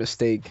was a big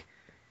mistake,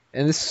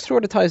 and this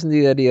sort of ties into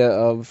the idea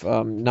of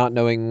not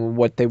knowing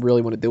what they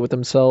really want to do with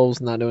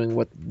themselves, not knowing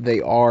what they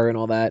are and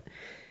all that.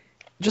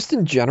 Just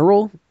in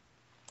general,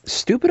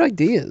 stupid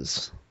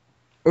ideas.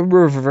 A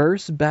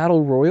reverse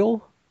battle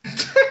royal?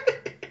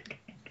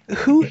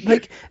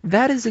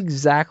 That is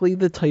exactly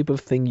the type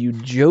of thing you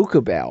joke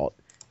about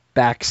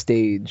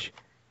backstage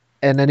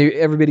And then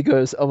everybody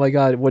goes, "Oh my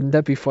god, wouldn't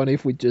that be funny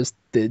if we just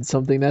did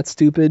something that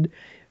stupid?"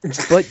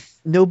 But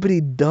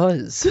nobody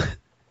does.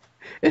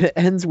 And it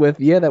ends with,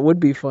 "Yeah, that would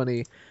be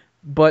funny,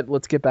 but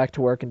let's get back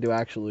to work and do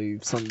actually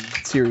some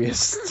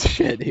serious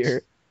shit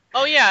here."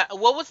 Oh yeah,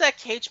 what was that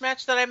cage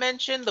match that I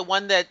mentioned? The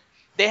one that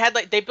they had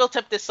they built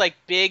up this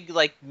big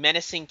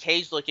menacing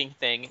cage looking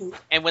thing,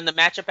 and when the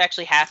matchup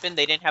actually happened,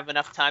 they didn't have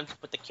enough time to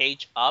put the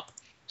cage up,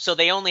 so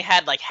they only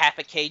had half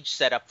a cage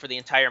set up for the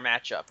entire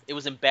matchup. It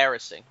was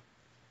embarrassing.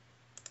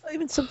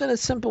 Even something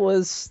as simple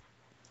as,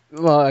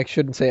 well, I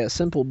shouldn't say as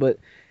simple, but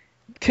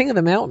King of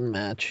the Mountain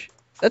match.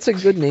 That's a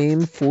good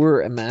name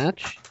for a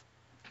match.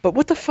 But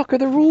what the fuck are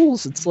the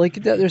rules? It's like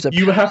there's a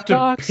You have to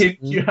box pin.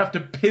 You have to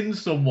pin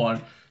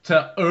someone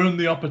to earn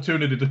the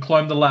opportunity to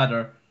climb the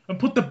ladder and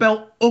put the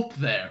belt up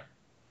there.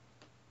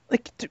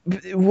 Like,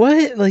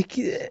 what? Like,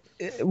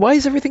 why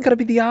is everything gotta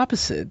be the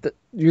opposite?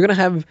 You're gonna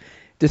have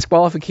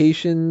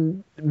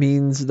disqualification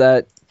means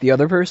that the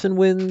other person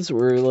wins,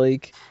 or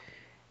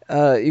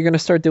you're gonna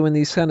start doing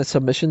these kind of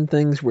submission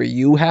things where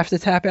you have to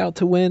tap out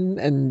to win,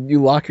 and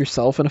you lock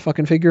yourself in a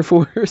fucking figure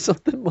four or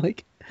something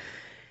like.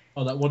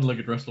 Oh, that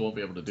one-legged wrestler won't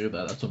be able to do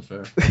that. That's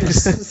unfair.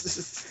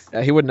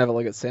 Yeah, he wouldn't have a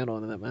leg stand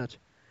on in that match.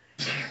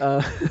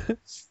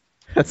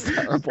 That's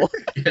terrible.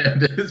 Yeah,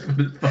 it is, but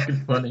it's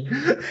fucking funny.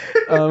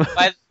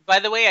 By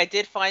the way, I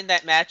did find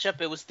that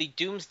matchup. It was the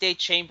Doomsday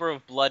Chamber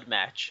of Blood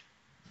match.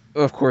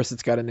 Of course,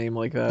 it's got a name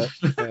like that.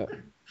 Yeah.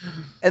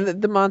 And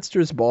the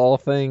Monsters Ball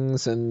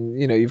things, and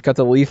you've got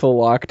the Lethal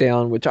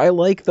Lockdown, which I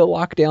like the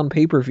Lockdown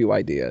pay-per-view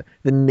idea.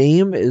 The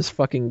name is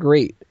fucking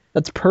great.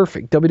 That's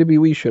perfect.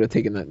 WWE should have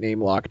taken that name,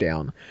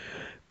 Lockdown.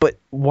 But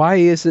why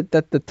is it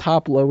that the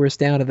top lowers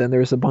down and then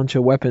there's a bunch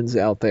of weapons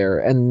out there,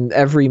 and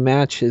every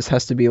match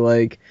has to be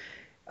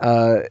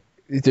they're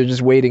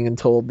just waiting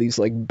until these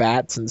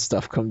bats and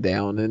stuff come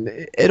down, and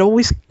it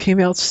always came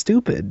out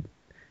stupid.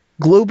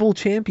 Global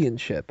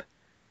Championship.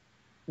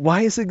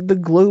 Why is it the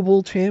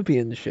Global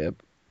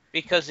Championship?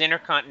 Because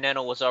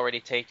Intercontinental was already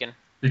taken.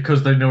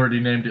 Because they already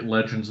named it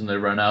Legends and they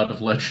ran out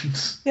of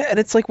Legends. Yeah, and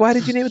it's why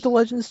did you name it the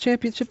Legends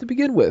Championship to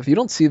begin with? You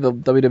don't see the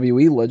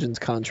WWE Legends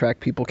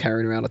contract people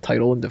carrying around a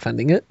title and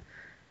defending it.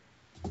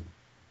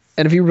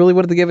 And if you really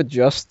wanted to give it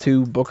just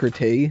to Booker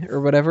T or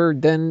whatever,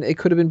 then it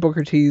could have been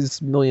Booker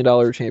T's $1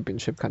 million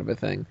championship kind of a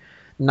thing,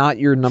 not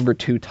your number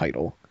 2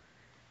 title.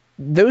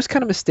 Those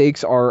kind of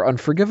mistakes are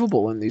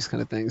unforgivable in these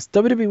kind of things.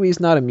 WWE is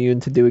not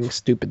immune to doing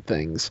stupid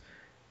things.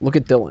 Look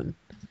at Dylan.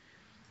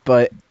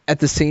 But at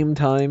the same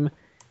time,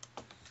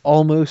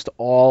 almost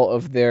all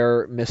of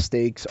their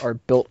mistakes are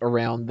built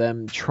around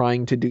them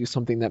trying to do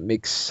something that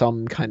makes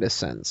some kind of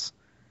sense.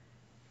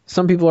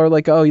 Some people are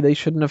like, oh, they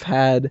shouldn't have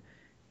had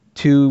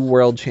 2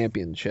 world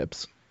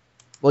championships.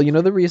 Well,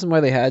 the reason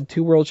why they had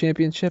 2 world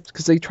championships?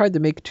 Because they tried to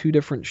make 2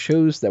 different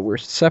shows that were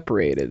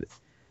separated.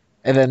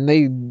 And then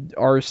they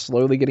are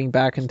slowly getting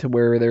back into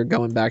where they're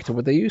going back to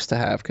what they used to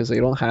have, because they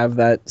don't have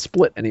that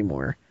split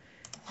anymore.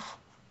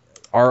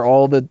 Are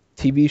all the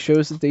TV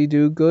shows that they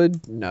do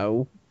good?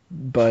 No.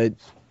 But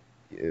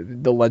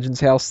the Legends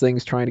House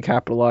thing's trying to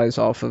capitalize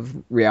off of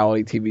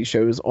reality TV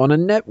shows on a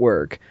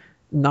network,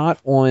 not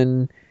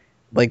on,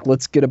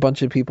 let's get a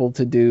bunch of people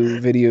to do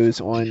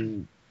videos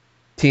on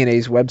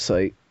TNA's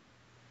website.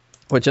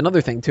 Which,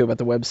 another thing, too, about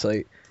the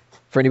website,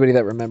 for anybody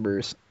that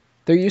remembers,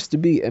 there used to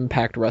be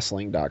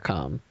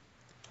ImpactWrestling.com,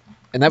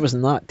 and that was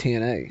not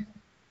TNA.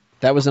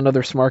 That was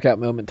another Smark Out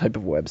Moment type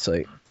of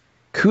website.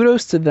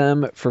 Kudos to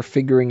them for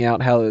figuring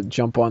out how to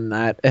jump on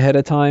that ahead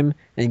of time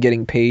and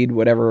getting paid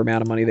whatever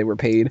amount of money they were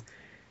paid.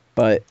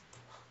 But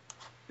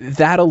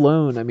that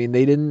alone,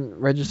 they didn't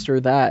register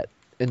that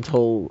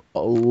until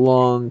a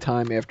long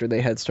time after they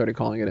had started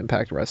calling it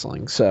Impact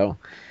Wrestling. So,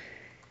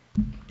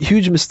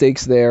 huge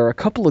mistakes there. A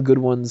couple of good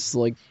ones,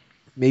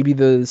 maybe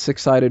the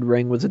 6-sided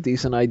ring was a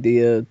decent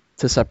idea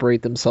to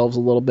separate themselves a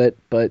little bit,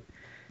 but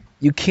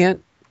you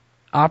can't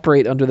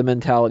operate under the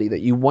mentality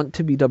that you want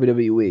to be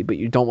WWE, but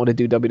you don't want to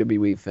do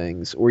WWE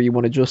things, or you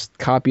want to just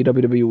copy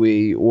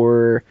WWE,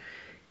 or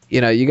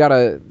you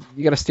gotta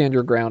stand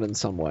your ground in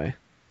some way.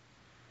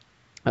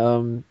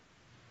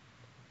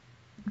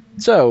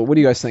 So what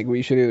do you guys think?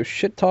 We should either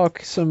shit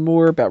talk some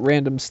more about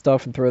random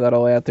stuff and throw that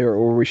all out there,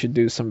 or we should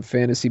do some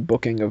fantasy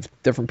booking of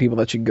different people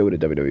that should go to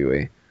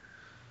WWE.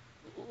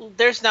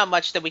 There's not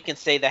much that we can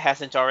say that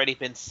hasn't already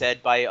been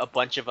said by a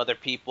bunch of other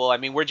people.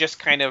 We're just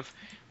kind of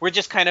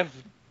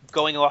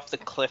going off the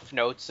cliff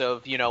notes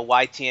of,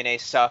 why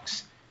TNA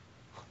sucks.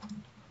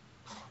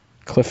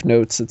 Cliff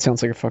Notes, it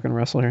sounds like a fucking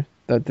wrestler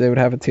that they would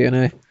have at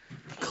TNA.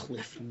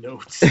 Cliff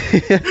Notes.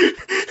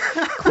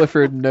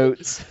 Clifford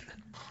Notes.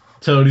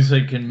 Tony's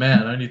thinking,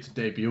 man, I need to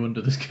debut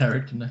under this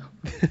character now.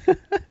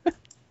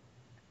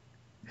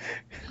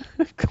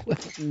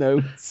 Cliff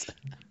Notes.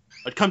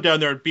 I'd come down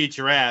there and beat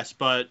your ass,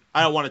 but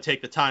I don't want to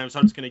take the time, so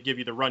I'm just going to give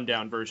you the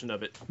rundown version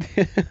of it.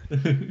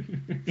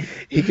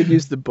 He could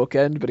use the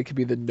bookend, but it could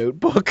be the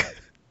notebook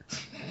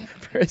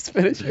for his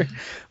finisher.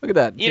 Look at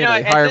that.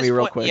 TNA, hire me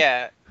real quick.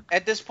 Yeah,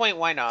 at this point,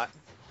 why not?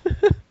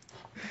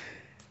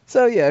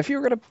 So yeah, if you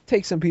were gonna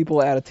take some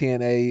people out of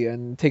TNA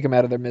and take them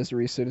out of their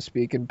misery, so to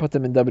speak, and put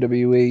them in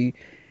WWE,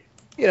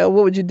 what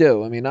would you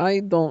do? I mean, I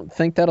don't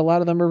think that a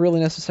lot of them are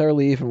really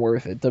necessarily even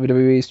worth it.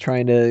 WWE is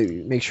trying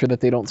to make sure that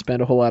they don't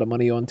spend a whole lot of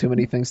money on too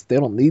many things that they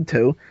don't need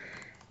to.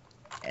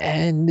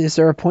 And is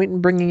there a point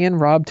in bringing in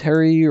Rob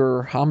Terry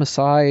or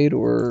Homicide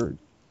or...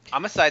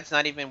 Homicide's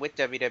not even with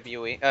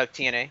WWE,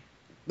 TNA.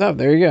 No,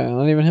 there you go.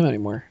 Not even him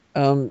anymore.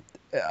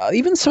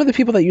 Even some of the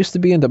people that used to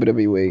be in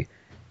WWE,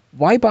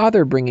 why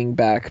bother bringing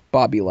back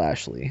Bobby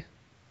Lashley?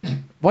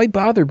 Why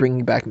bother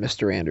bringing back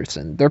Mr.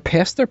 Anderson? They're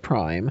past their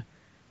prime.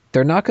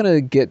 They're not going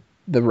to get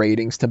the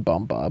ratings to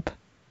bump up,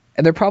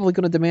 and they're probably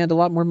going to demand a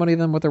lot more money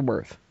than what they're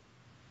worth.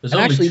 There's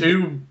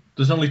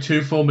only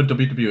two former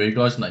WWE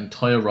guys in that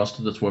entire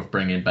roster that's worth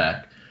bringing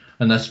back,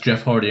 and that's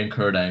Jeff Hardy and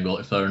Kurt Angle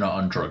if they're not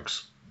on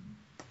drugs.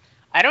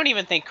 I don't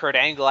even think Kurt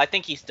Angle. I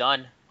think he's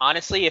done.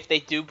 Honestly, if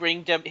they do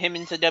bring him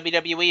into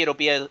WWE, it'll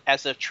be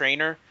as a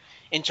trainer.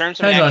 In terms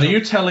of Hang on, are you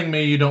telling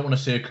me you don't want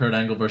to see a Kurt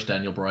Angle versus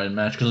Daniel Bryan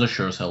match? Because I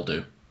sure as hell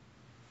do.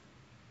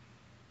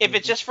 If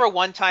it's just for a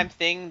one-time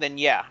thing, then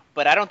yeah.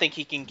 But I don't think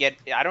he can get.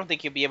 I don't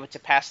think he'll be able to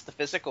pass the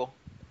physical.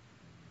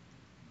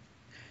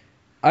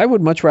 I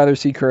would much rather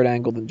see Kurt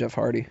Angle than Jeff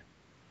Hardy.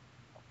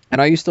 And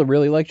I used to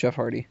really like Jeff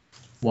Hardy.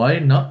 Why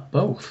not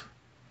both?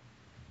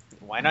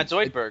 Why not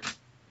Zoidberg?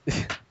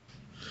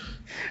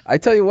 I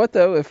tell you what,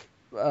 though,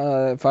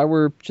 if I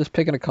were just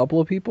picking a couple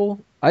of people,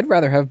 I'd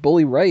rather have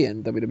Bully Ray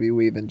in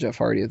WWE than Jeff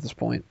Hardy at this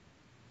point.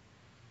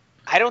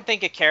 I don't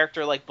think a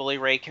character like Bully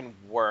Ray can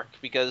work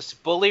because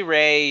Bully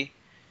Ray,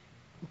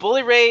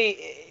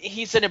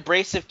 he's an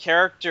abrasive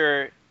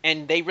character,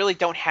 and they really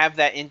don't have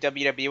that in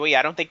WWE.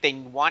 I don't think they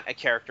want a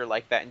character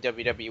like that in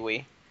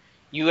WWE.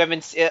 You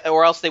haven't,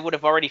 or else they would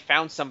have already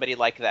found somebody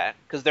like that.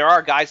 Because there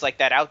are guys like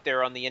that out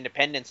there on the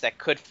independents that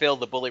could fill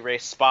the Bully Ray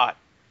spot.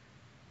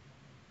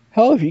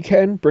 Hell, if you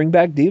can, bring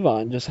back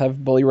Devon. Just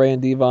have Bully Ray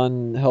and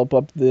Devon help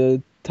up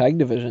the tag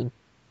division.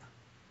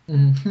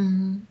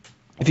 Mm-hmm.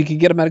 If you could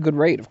get them at a good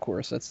rate, of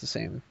course. That's the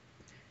same.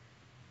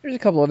 There's a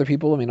couple other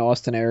people. I mean,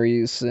 Austin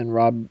Aries and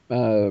Robert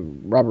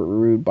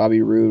Roode,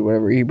 Bobby Roode,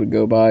 whatever he would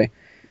go by.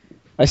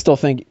 I still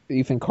think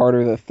Ethan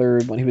Carter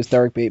III, when he was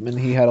Derek Bateman,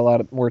 he had a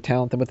lot more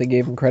talent than what they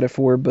gave him credit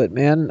for. But,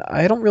 man,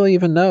 I don't really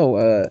even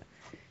know.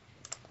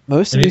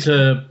 Most They of need these...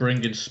 to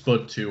bring in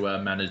Spud to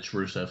manage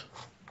Rusev.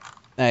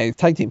 Hey,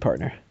 tag team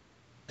partner.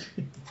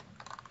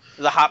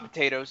 The hot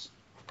potatoes.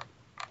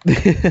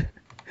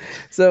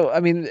 So,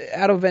 I mean,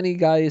 out of any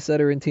guys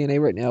that are in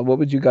TNA right now, what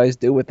would you guys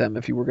do with them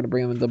if you were going to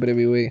bring them in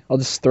WWE? I'll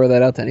just throw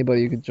that out to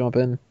anybody who could jump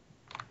in.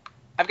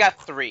 I've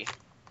got three.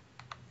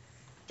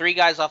 Three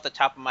guys off the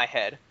top of my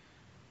head.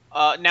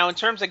 Now, in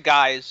terms of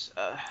guys,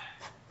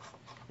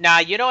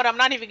 you know what? I'm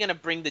not even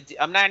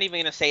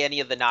gonna say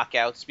any of the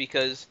knockouts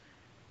because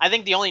I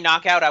think the only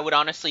knockout I would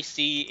honestly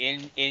see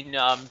in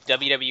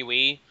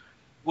WWE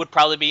would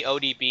probably be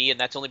ODB, and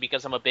that's only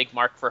because I'm a big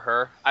mark for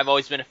her. I've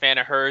always been a fan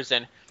of hers,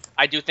 and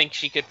I do think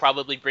she could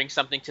probably bring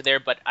something to there,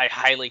 but I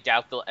highly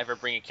doubt they'll ever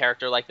bring a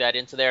character like that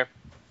into there.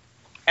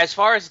 As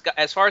far as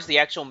the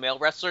actual male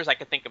wrestlers, I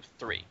could think of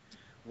three.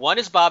 One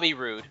is Bobby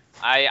Roode.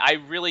 I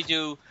really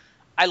do.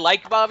 I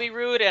like Bobby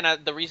Roode,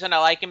 and the reason I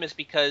like him is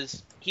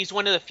because he's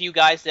one of the few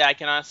guys that I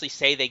can honestly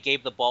say they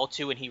gave the ball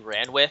to and he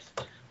ran with.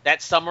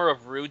 That Summer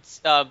of Roode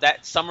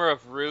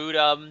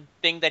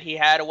thing that he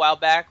had a while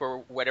back, or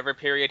whatever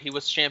period he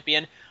was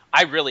champion,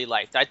 I really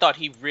liked. I thought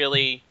he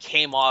really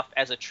came off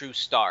as a true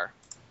star.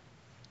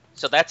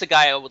 So that's a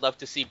guy I would love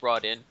to see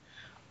brought in.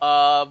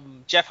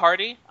 Jeff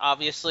Hardy,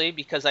 obviously,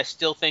 because I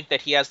still think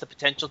that he has the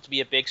potential to be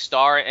a big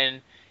star,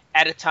 and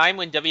at a time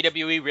when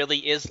WWE really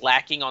is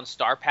lacking on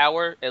star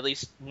power, at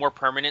least more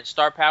permanent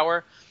star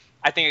power,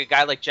 I think a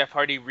guy like Jeff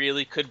Hardy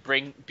really could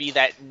be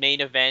that main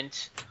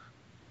event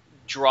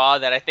draw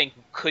that I think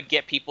could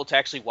get people to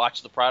actually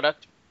watch the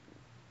product.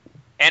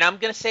 And I'm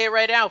going to say it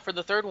right now for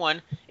the third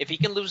one, if he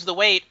can lose the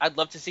weight, I'd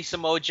love to see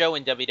Samoa Joe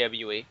in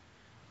WWE.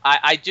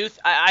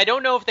 I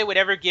don't know if they would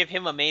ever give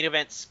him a main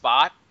event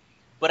spot,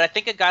 but I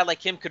think a guy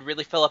like him could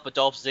really fill up a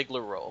Dolph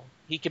Ziggler role.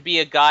 He could be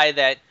a guy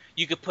that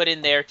you could put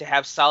in there to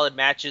have solid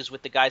matches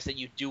with the guys that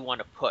you do want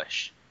to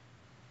push.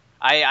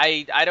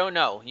 I don't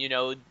know.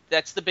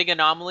 That's the big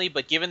anomaly,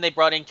 but given they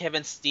brought in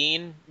Kevin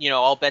Steen,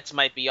 all bets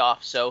might be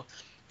off. So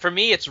for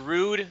me, it's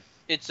Roode,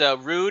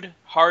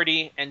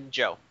 Hardy, and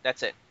Joe.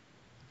 That's it.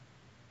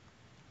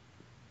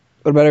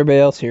 What about everybody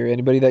else here?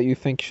 Anybody that you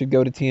think should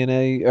go to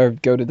TNA or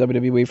go to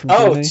WWE from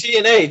Oh,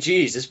 TNA? TNA,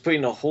 geez, just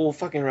putting a whole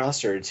fucking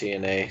roster of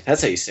TNA.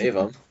 That's how you save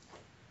them.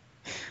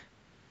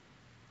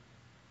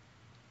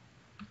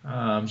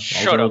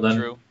 Shut up,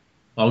 Drew.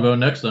 I'll go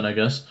next then, I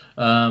guess.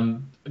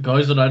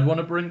 Guys that I'd want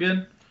to bring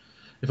in,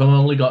 if I've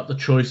only got the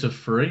choice of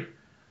three,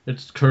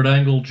 it's Kurt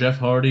Angle, Jeff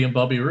Hardy, and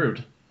Bobby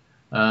Roode.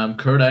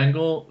 Kurt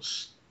Angle,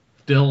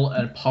 still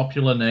a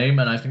popular name,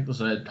 and I think there's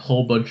a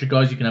whole bunch of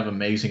guys you can have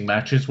amazing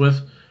matches with.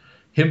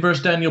 Him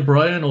versus Daniel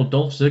Bryan or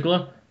Dolph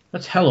Ziggler,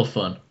 that's hella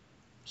fun.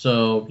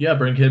 So, yeah,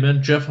 bring him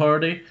in. Jeff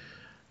Hardy,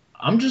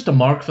 I'm just a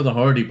mark for the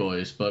Hardy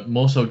Boys, but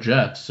more so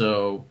Jeff,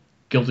 so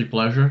guilty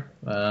pleasure.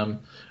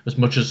 As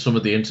much as some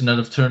of the internet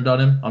have turned on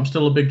him, I'm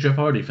still a big Jeff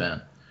Hardy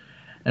fan.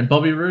 And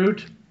Bobby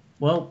Roode,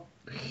 well,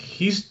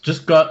 he's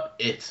just got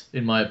it,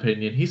 in my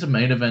opinion. He's a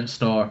main event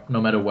star no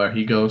matter where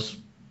he goes.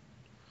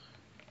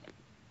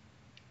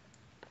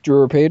 Drew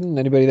or Payton,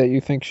 anybody that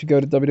you think should go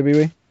to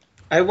WWE?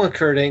 I want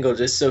Kurt Angle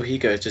just so he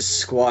could just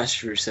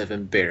squash Rusev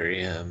and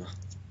bury him.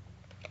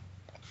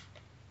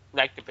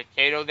 Like the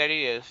potato that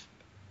he is.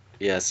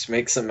 Yes,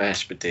 make some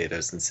mashed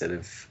potatoes instead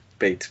of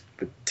baked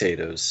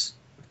potatoes.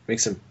 Make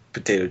some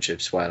potato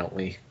chips, why don't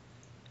we?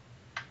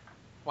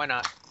 Why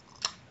not?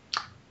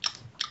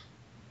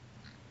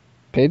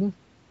 Payton?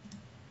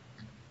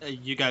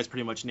 You guys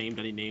pretty much named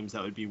any names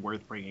that would be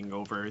worth bringing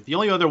over. The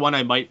only other one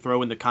I might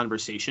throw in the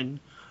conversation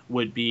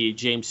would be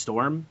James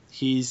Storm.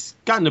 He's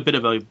gotten a bit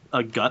of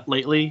a gut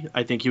lately.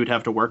 I think he would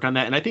have to work on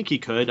that, and I think he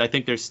could. I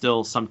think there's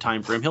still some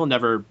time for him. He'll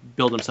never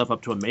build himself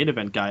up to a main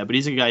event guy, but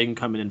he's a guy who can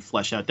come in and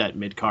flesh out that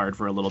mid-card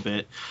for a little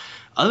bit.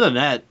 Other than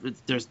that,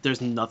 there's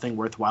nothing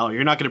worthwhile.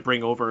 You're not going to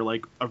bring over,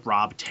 like, a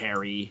Rob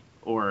Terry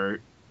or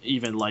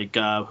even, like,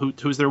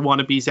 who's their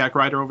wannabe Zack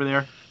Ryder over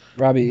there?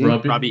 Robbie E.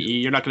 Robbie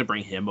E. You're not going to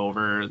bring him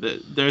over.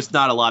 There's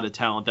not a lot of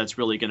talent that's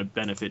really going to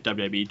benefit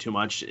WWE too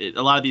much. A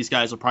lot of these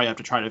guys will probably have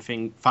to try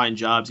to find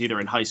jobs either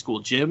in high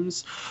school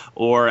gyms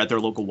or at their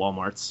local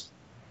Walmarts.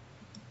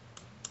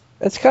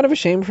 It's kind of a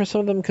shame for some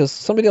of them because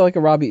somebody like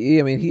a Robbie E.,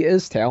 I mean, he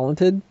is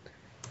talented.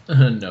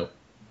 No.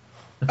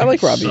 I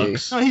like Robbie E.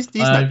 sucks. No, he's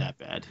not that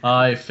bad.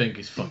 I think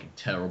he's fucking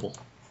terrible.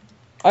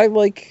 I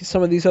like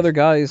some of these other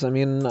guys. I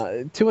mean,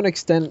 to an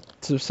extent,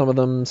 to some of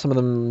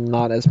them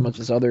not as much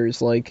as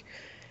others. Like,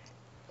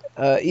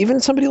 even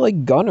somebody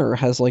like Gunner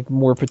has like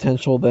more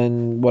potential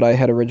than what I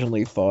had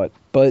originally thought,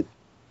 but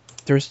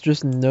there's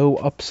just no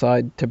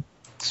upside to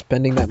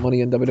spending that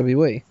money in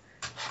WWE.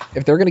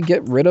 If they're going to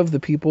get rid of the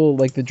people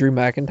like the Drew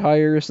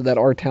McIntyres that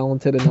are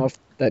talented enough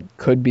that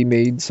could be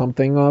made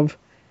something of,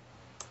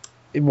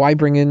 why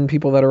bring in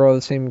people that are all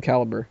the same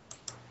caliber?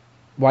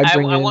 Why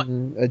bring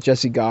in a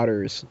Jesse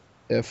Goddard's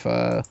if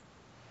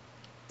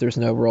there's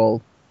no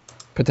real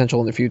potential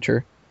in the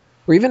future?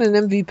 Or even an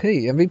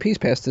MVP. MVP's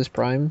past his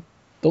prime.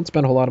 Don't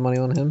spend a whole lot of money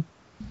on him.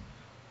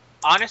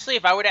 Honestly,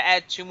 if I were to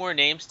add 2 more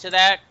names to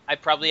that,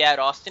 I'd probably add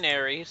Austin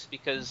Aries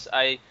because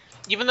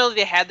even though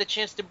they had the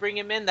chance to bring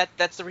him in,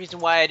 that's the reason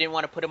why I didn't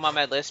want to put him on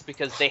my list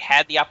because they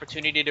had the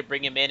opportunity to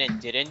bring him in and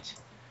didn't.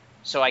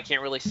 So I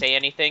can't really say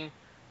anything.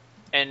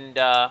 And,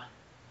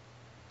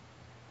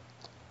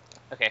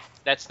 okay,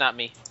 that's not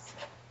me.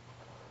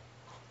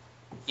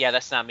 Yeah,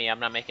 that's not me. I'm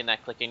not making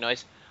that clicking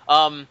noise.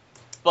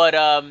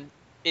 But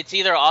it's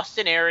either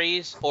Austin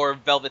Aries or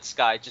Velvet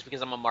Sky, just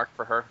because I'm a mark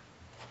for her.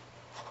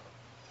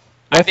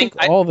 I think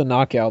all the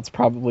knockouts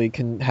probably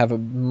can have a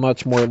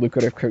much more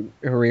lucrative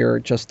career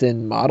just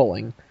in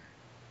modeling,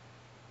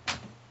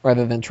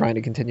 rather than trying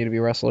to continue to be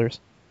wrestlers.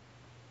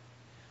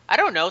 I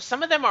don't know.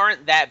 Some of them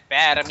aren't that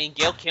bad. I mean,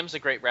 Gail Kim's a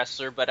great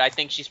wrestler, but I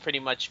think she's pretty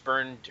much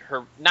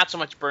not so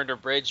much burned her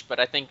bridge, but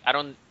I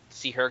don't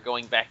see her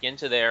going back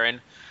into there. And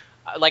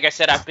like I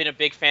said, I've been a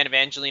big fan of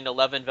Angelina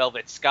Love and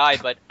Velvet Sky,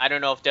 but I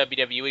don't know if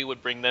WWE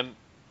would bring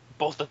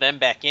both of them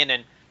back in.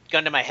 And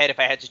gun to my head, if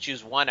I had to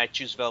choose one, I'd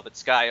choose Velvet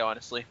Sky,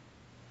 honestly.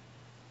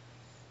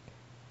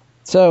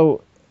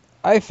 So,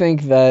 I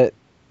think that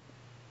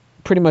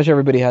pretty much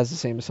everybody has the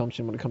same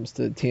assumption when it comes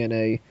to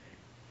TNA,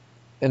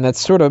 and that's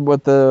sort of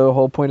what the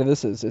whole point of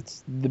this is.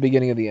 It's the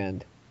beginning of the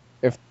end.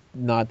 If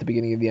not the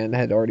beginning of the end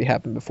had already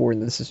happened before, and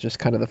this is just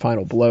kind of the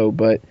final blow,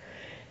 but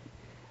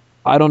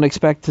I don't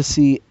expect to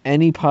see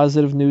any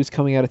positive news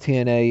coming out of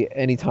TNA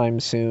anytime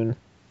soon,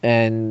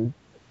 and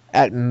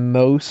at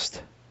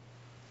most,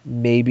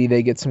 maybe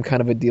they get some kind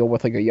of a deal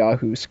with like a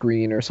Yahoo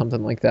screen or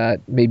something like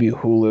that, maybe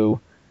Hulu,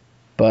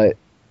 but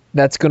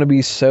that's going to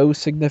be so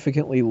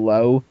significantly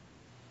low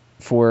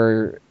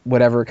for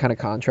whatever kind of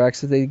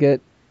contracts that they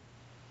get.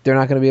 They're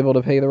not going to be able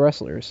to pay the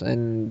wrestlers,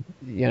 and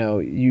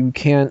you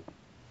can't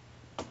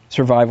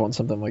survive on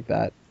something like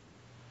that.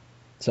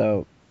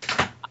 So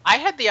I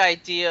had the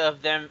idea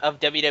of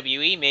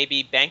WWE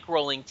maybe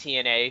bankrolling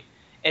TNA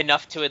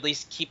enough to at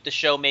least keep the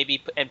show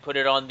maybe and put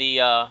it on the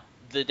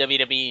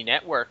WWE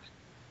network,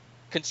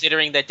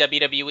 considering that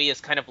WWE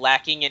is kind of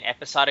lacking in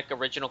episodic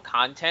original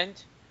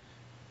content.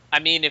 I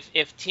mean,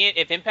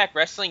 if Impact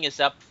Wrestling is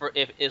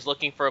is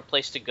looking for a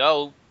place to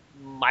go,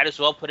 might as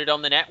well put it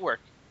on the network.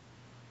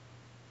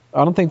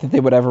 I don't think that they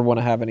would ever want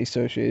to have any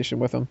association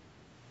with them.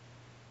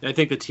 I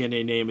think the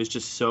TNA name is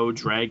just so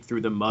dragged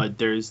through the mud.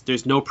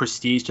 There's no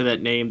prestige to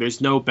that name.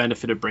 There's no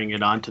benefit of bringing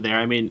it onto there.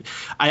 I mean,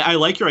 I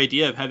like your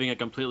idea of having a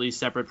completely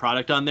separate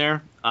product on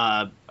there.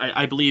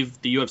 I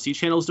believe the UFC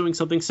channel is doing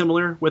something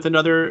similar with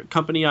another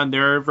company on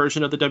their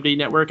version of the WWE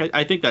Network.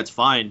 I think that's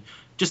fine,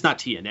 just not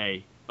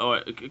TNA.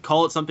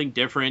 Call it something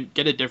different.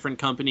 Get a different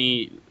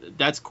company.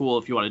 That's cool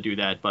if you want to do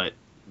that, but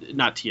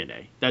not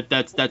TNA.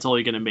 That's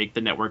only going to make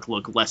the network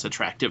look less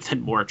attractive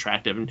than more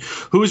attractive. And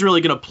who's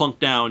really going to plunk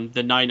down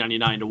the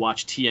 $9.99 to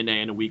watch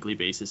TNA on a weekly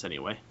basis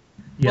anyway?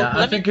 Yeah,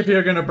 Well, I think if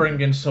you're gonna bring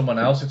in someone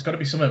else, it's gotta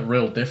be something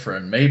real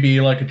different. Maybe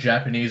like a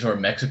Japanese or a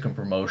Mexican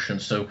promotion,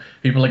 so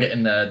people are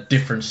getting a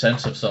different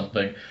sense of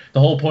something. The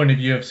whole point of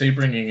UFC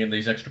bringing in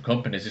these extra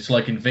companies, it's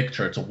like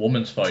Invicta, it's a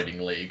women's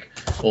fighting league,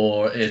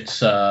 or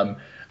it's a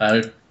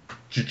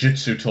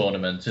jiu-jitsu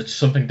tournament. It's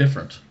something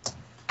different.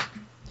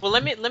 Well,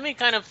 let me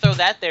kind of throw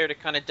that there to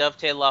kind of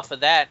dovetail off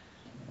of that.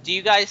 Do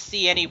you guys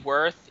see any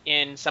worth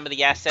in some of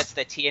the assets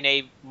that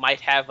TNA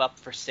might have up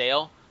for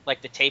sale,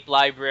 like the tape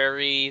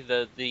library,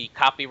 the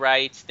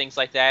copyrights, things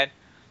like that?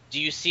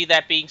 Do you see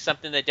that being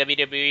something that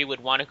WWE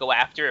would want to go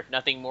after, if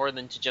nothing more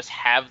than to just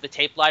have the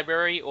tape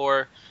library,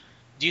 or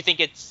do you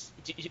think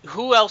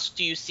who else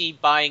do you see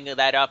buying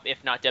that up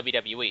if not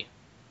WWE?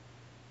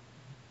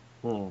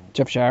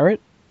 Jeff Jarrett?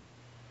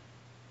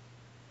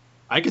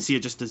 I could see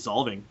it just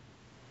dissolving.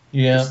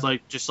 Yeah.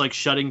 Just like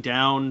shutting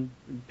down.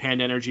 Pan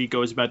Energy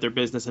goes about their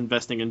business,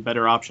 investing in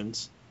better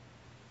options.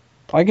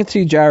 I can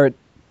see Jarrett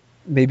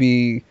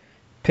maybe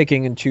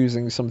picking and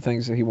choosing some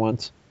things that he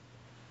wants.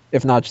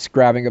 If not just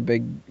grabbing a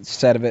big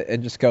set of it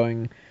and just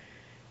going,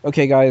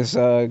 okay, guys,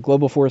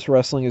 Global Force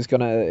Wrestling is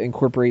going to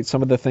incorporate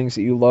some of the things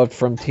that you loved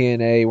from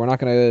TNA. We're not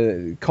going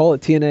to call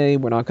it TNA.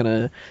 We're not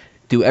going to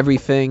do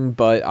everything,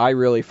 but I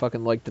really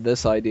fucking liked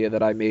this idea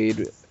that I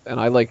made, and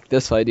I like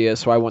this idea,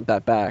 so I want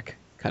that back,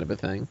 kind of a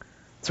thing.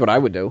 That's what I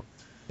would do.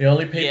 The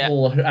only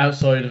people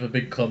outside of a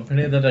big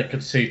company that I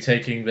could see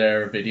taking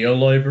their video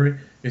library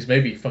is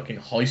maybe fucking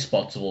High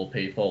Spots of all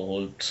people,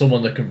 or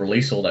someone that can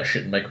release all that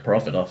shit and make a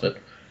profit off it.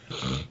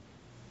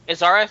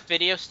 Is RF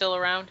Video still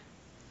around?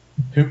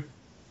 Who?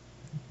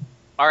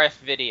 RF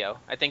Video.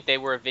 I think they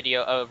were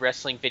a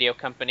wrestling video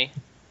company.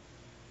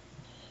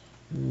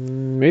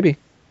 Maybe.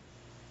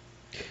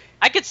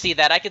 I could see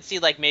that. I could see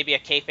like maybe a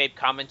kayfabe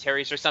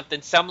commentaries or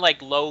something. Some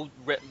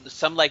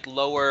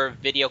lower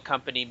video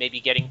company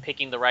maybe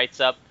picking the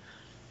rights up.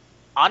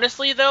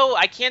 Honestly, though,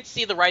 I can't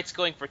see the rights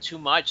going for too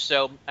much.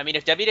 So, I mean,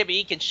 if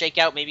WWE can shake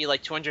out maybe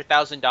like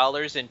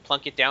 $200,000 and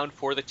plunk it down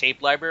for the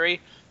tape library,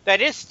 that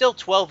is still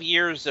 12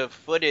 years of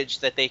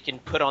footage that they can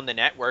put on the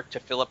network to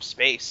fill up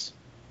space.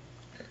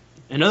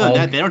 And other than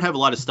that, they don't have a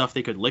lot of stuff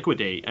they could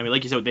liquidate. I mean,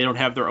 like you said, they don't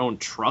have their own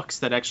trucks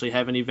that actually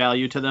have any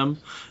value to them.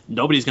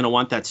 Nobody's going to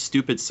want that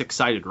stupid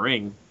six-sided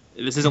ring.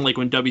 This isn't like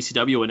when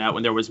WCW went out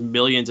when there was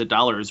millions of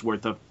dollars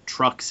worth of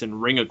trucks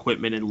and ring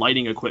equipment and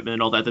lighting equipment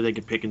and all that they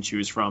could pick and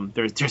choose from.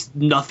 There's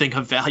nothing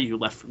of value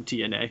left from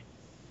TNA.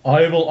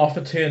 I will offer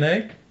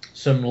TNA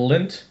some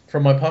lint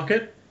from my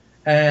pocket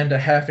and a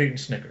half-eaten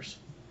Snickers.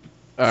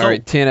 All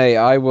right, TNA,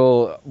 I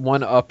will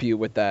one-up you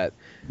with that.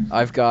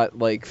 I've got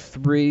like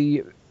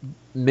 3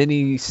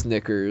 mini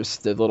Snickers,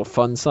 the little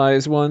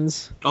fun-size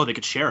ones. Oh, they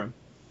could share them.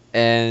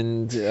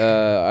 And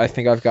I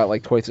think I've got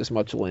like twice as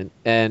much lint.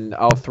 And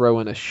I'll throw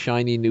in a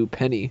shiny new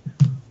penny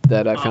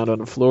that I found on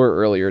the floor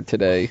earlier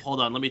today. Hold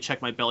on, let me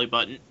check my belly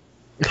button.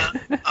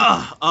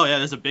 Oh, yeah,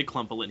 there's a big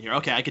clump of lint here.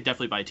 Okay, I could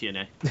definitely buy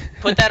TNA.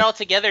 Put that all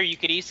together, you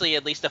could easily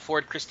at least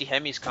afford Christy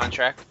Hemi's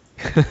contract.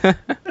 I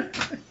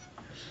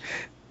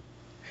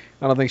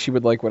don't think she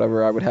would like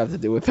whatever I would have to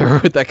do with her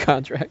with that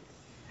contract.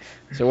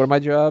 So what are my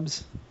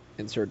jobs?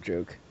 Insert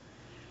joke.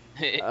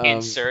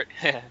 Insert.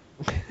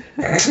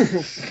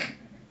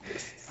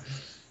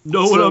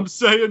 Know what I'm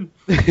saying?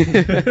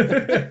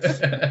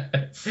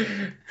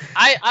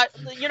 I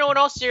in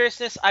all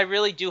seriousness, I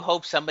really do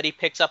hope somebody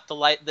picks up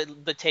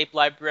the tape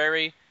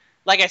library.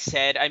 Like I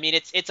said, I mean,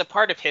 it's a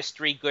part of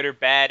history, good or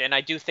bad, and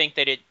I do think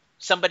that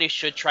somebody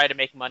should try to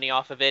make money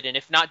off of it, and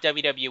if not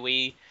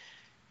WWE,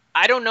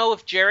 I don't know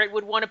if Jarrett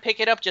would want to pick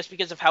it up just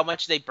because of how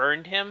much they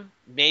burned him.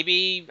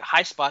 Maybe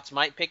High Spots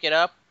might pick it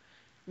up.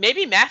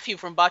 Maybe Matthew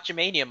from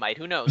Botchamania might.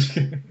 Who knows?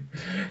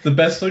 The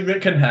best thing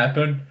that can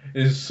happen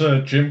is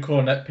Jim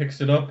Cornette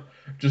picks it up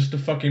just to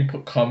fucking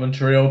put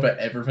commentary over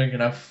everything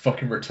and how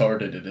fucking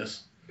retarded it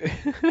is.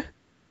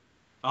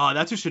 Oh,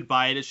 that's who should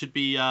buy it. It should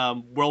be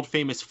World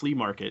Famous Flea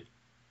Market.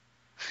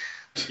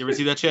 You ever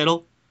see that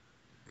channel?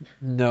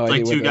 No, it's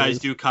like 2 guys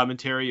do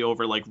commentary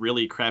over like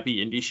really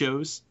crappy indie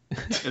shows,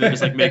 and they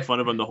just like make fun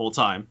of them the whole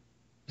time.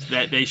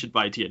 That they should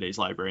buy TNA's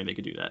library, and they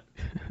could do that.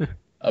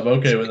 I'm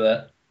okay with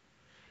that.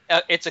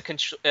 It's a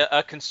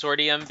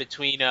consortium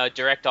between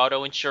Direct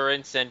Auto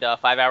Insurance and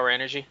 5 Hour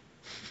Energy.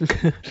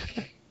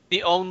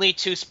 The only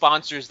 2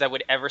 sponsors that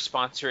would ever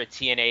sponsor a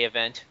TNA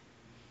event.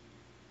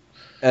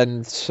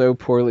 And so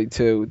poorly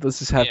too. Let's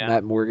just have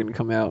Matt Morgan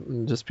come out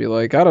and just be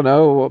like, I don't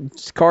know,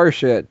 it's car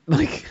shit.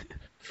 Like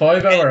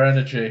 5 Hour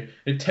Energy.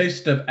 It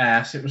tasted of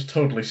ass. It was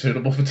totally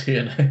suitable for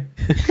TNA.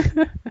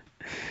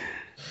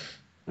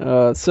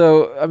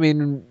 So, I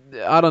mean,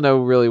 I don't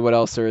know really what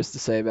else there is to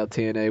say about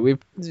TNA.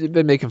 We've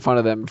been making fun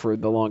of them for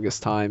the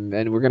longest time,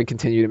 and we're going to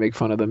continue to make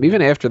fun of them,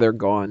 even after they're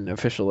gone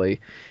officially.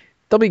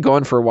 They'll be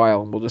gone for a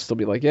while, and we'll just still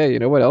be like, yeah, you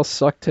know what else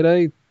sucked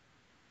today?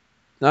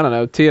 I don't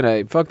know,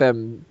 TNA. Fuck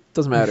them.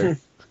 Doesn't matter.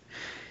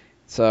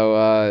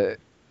 So,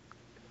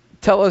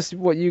 tell us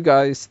what you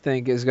guys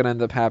think is going to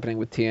end up happening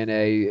with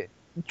TNA.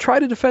 Try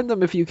to defend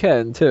them if you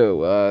can,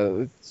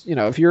 too.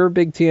 If you're a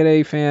big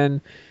TNA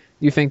fan,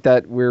 you think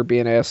that we're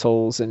being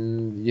assholes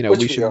and,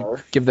 we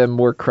should give them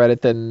more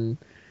credit than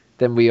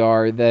than we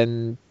are,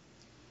 then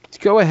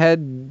go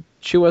ahead,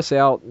 chew us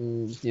out,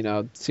 and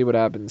see what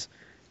happens.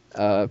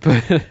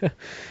 But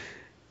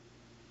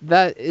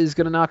that is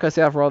going to knock us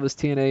out for all this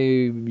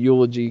TNA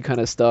eulogy kind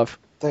of stuff.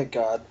 Thank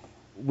God.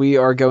 We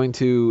are going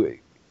to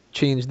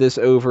change this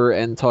over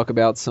and talk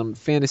about some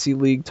fantasy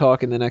league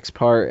talk in the next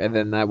part, and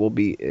then that will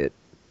be it.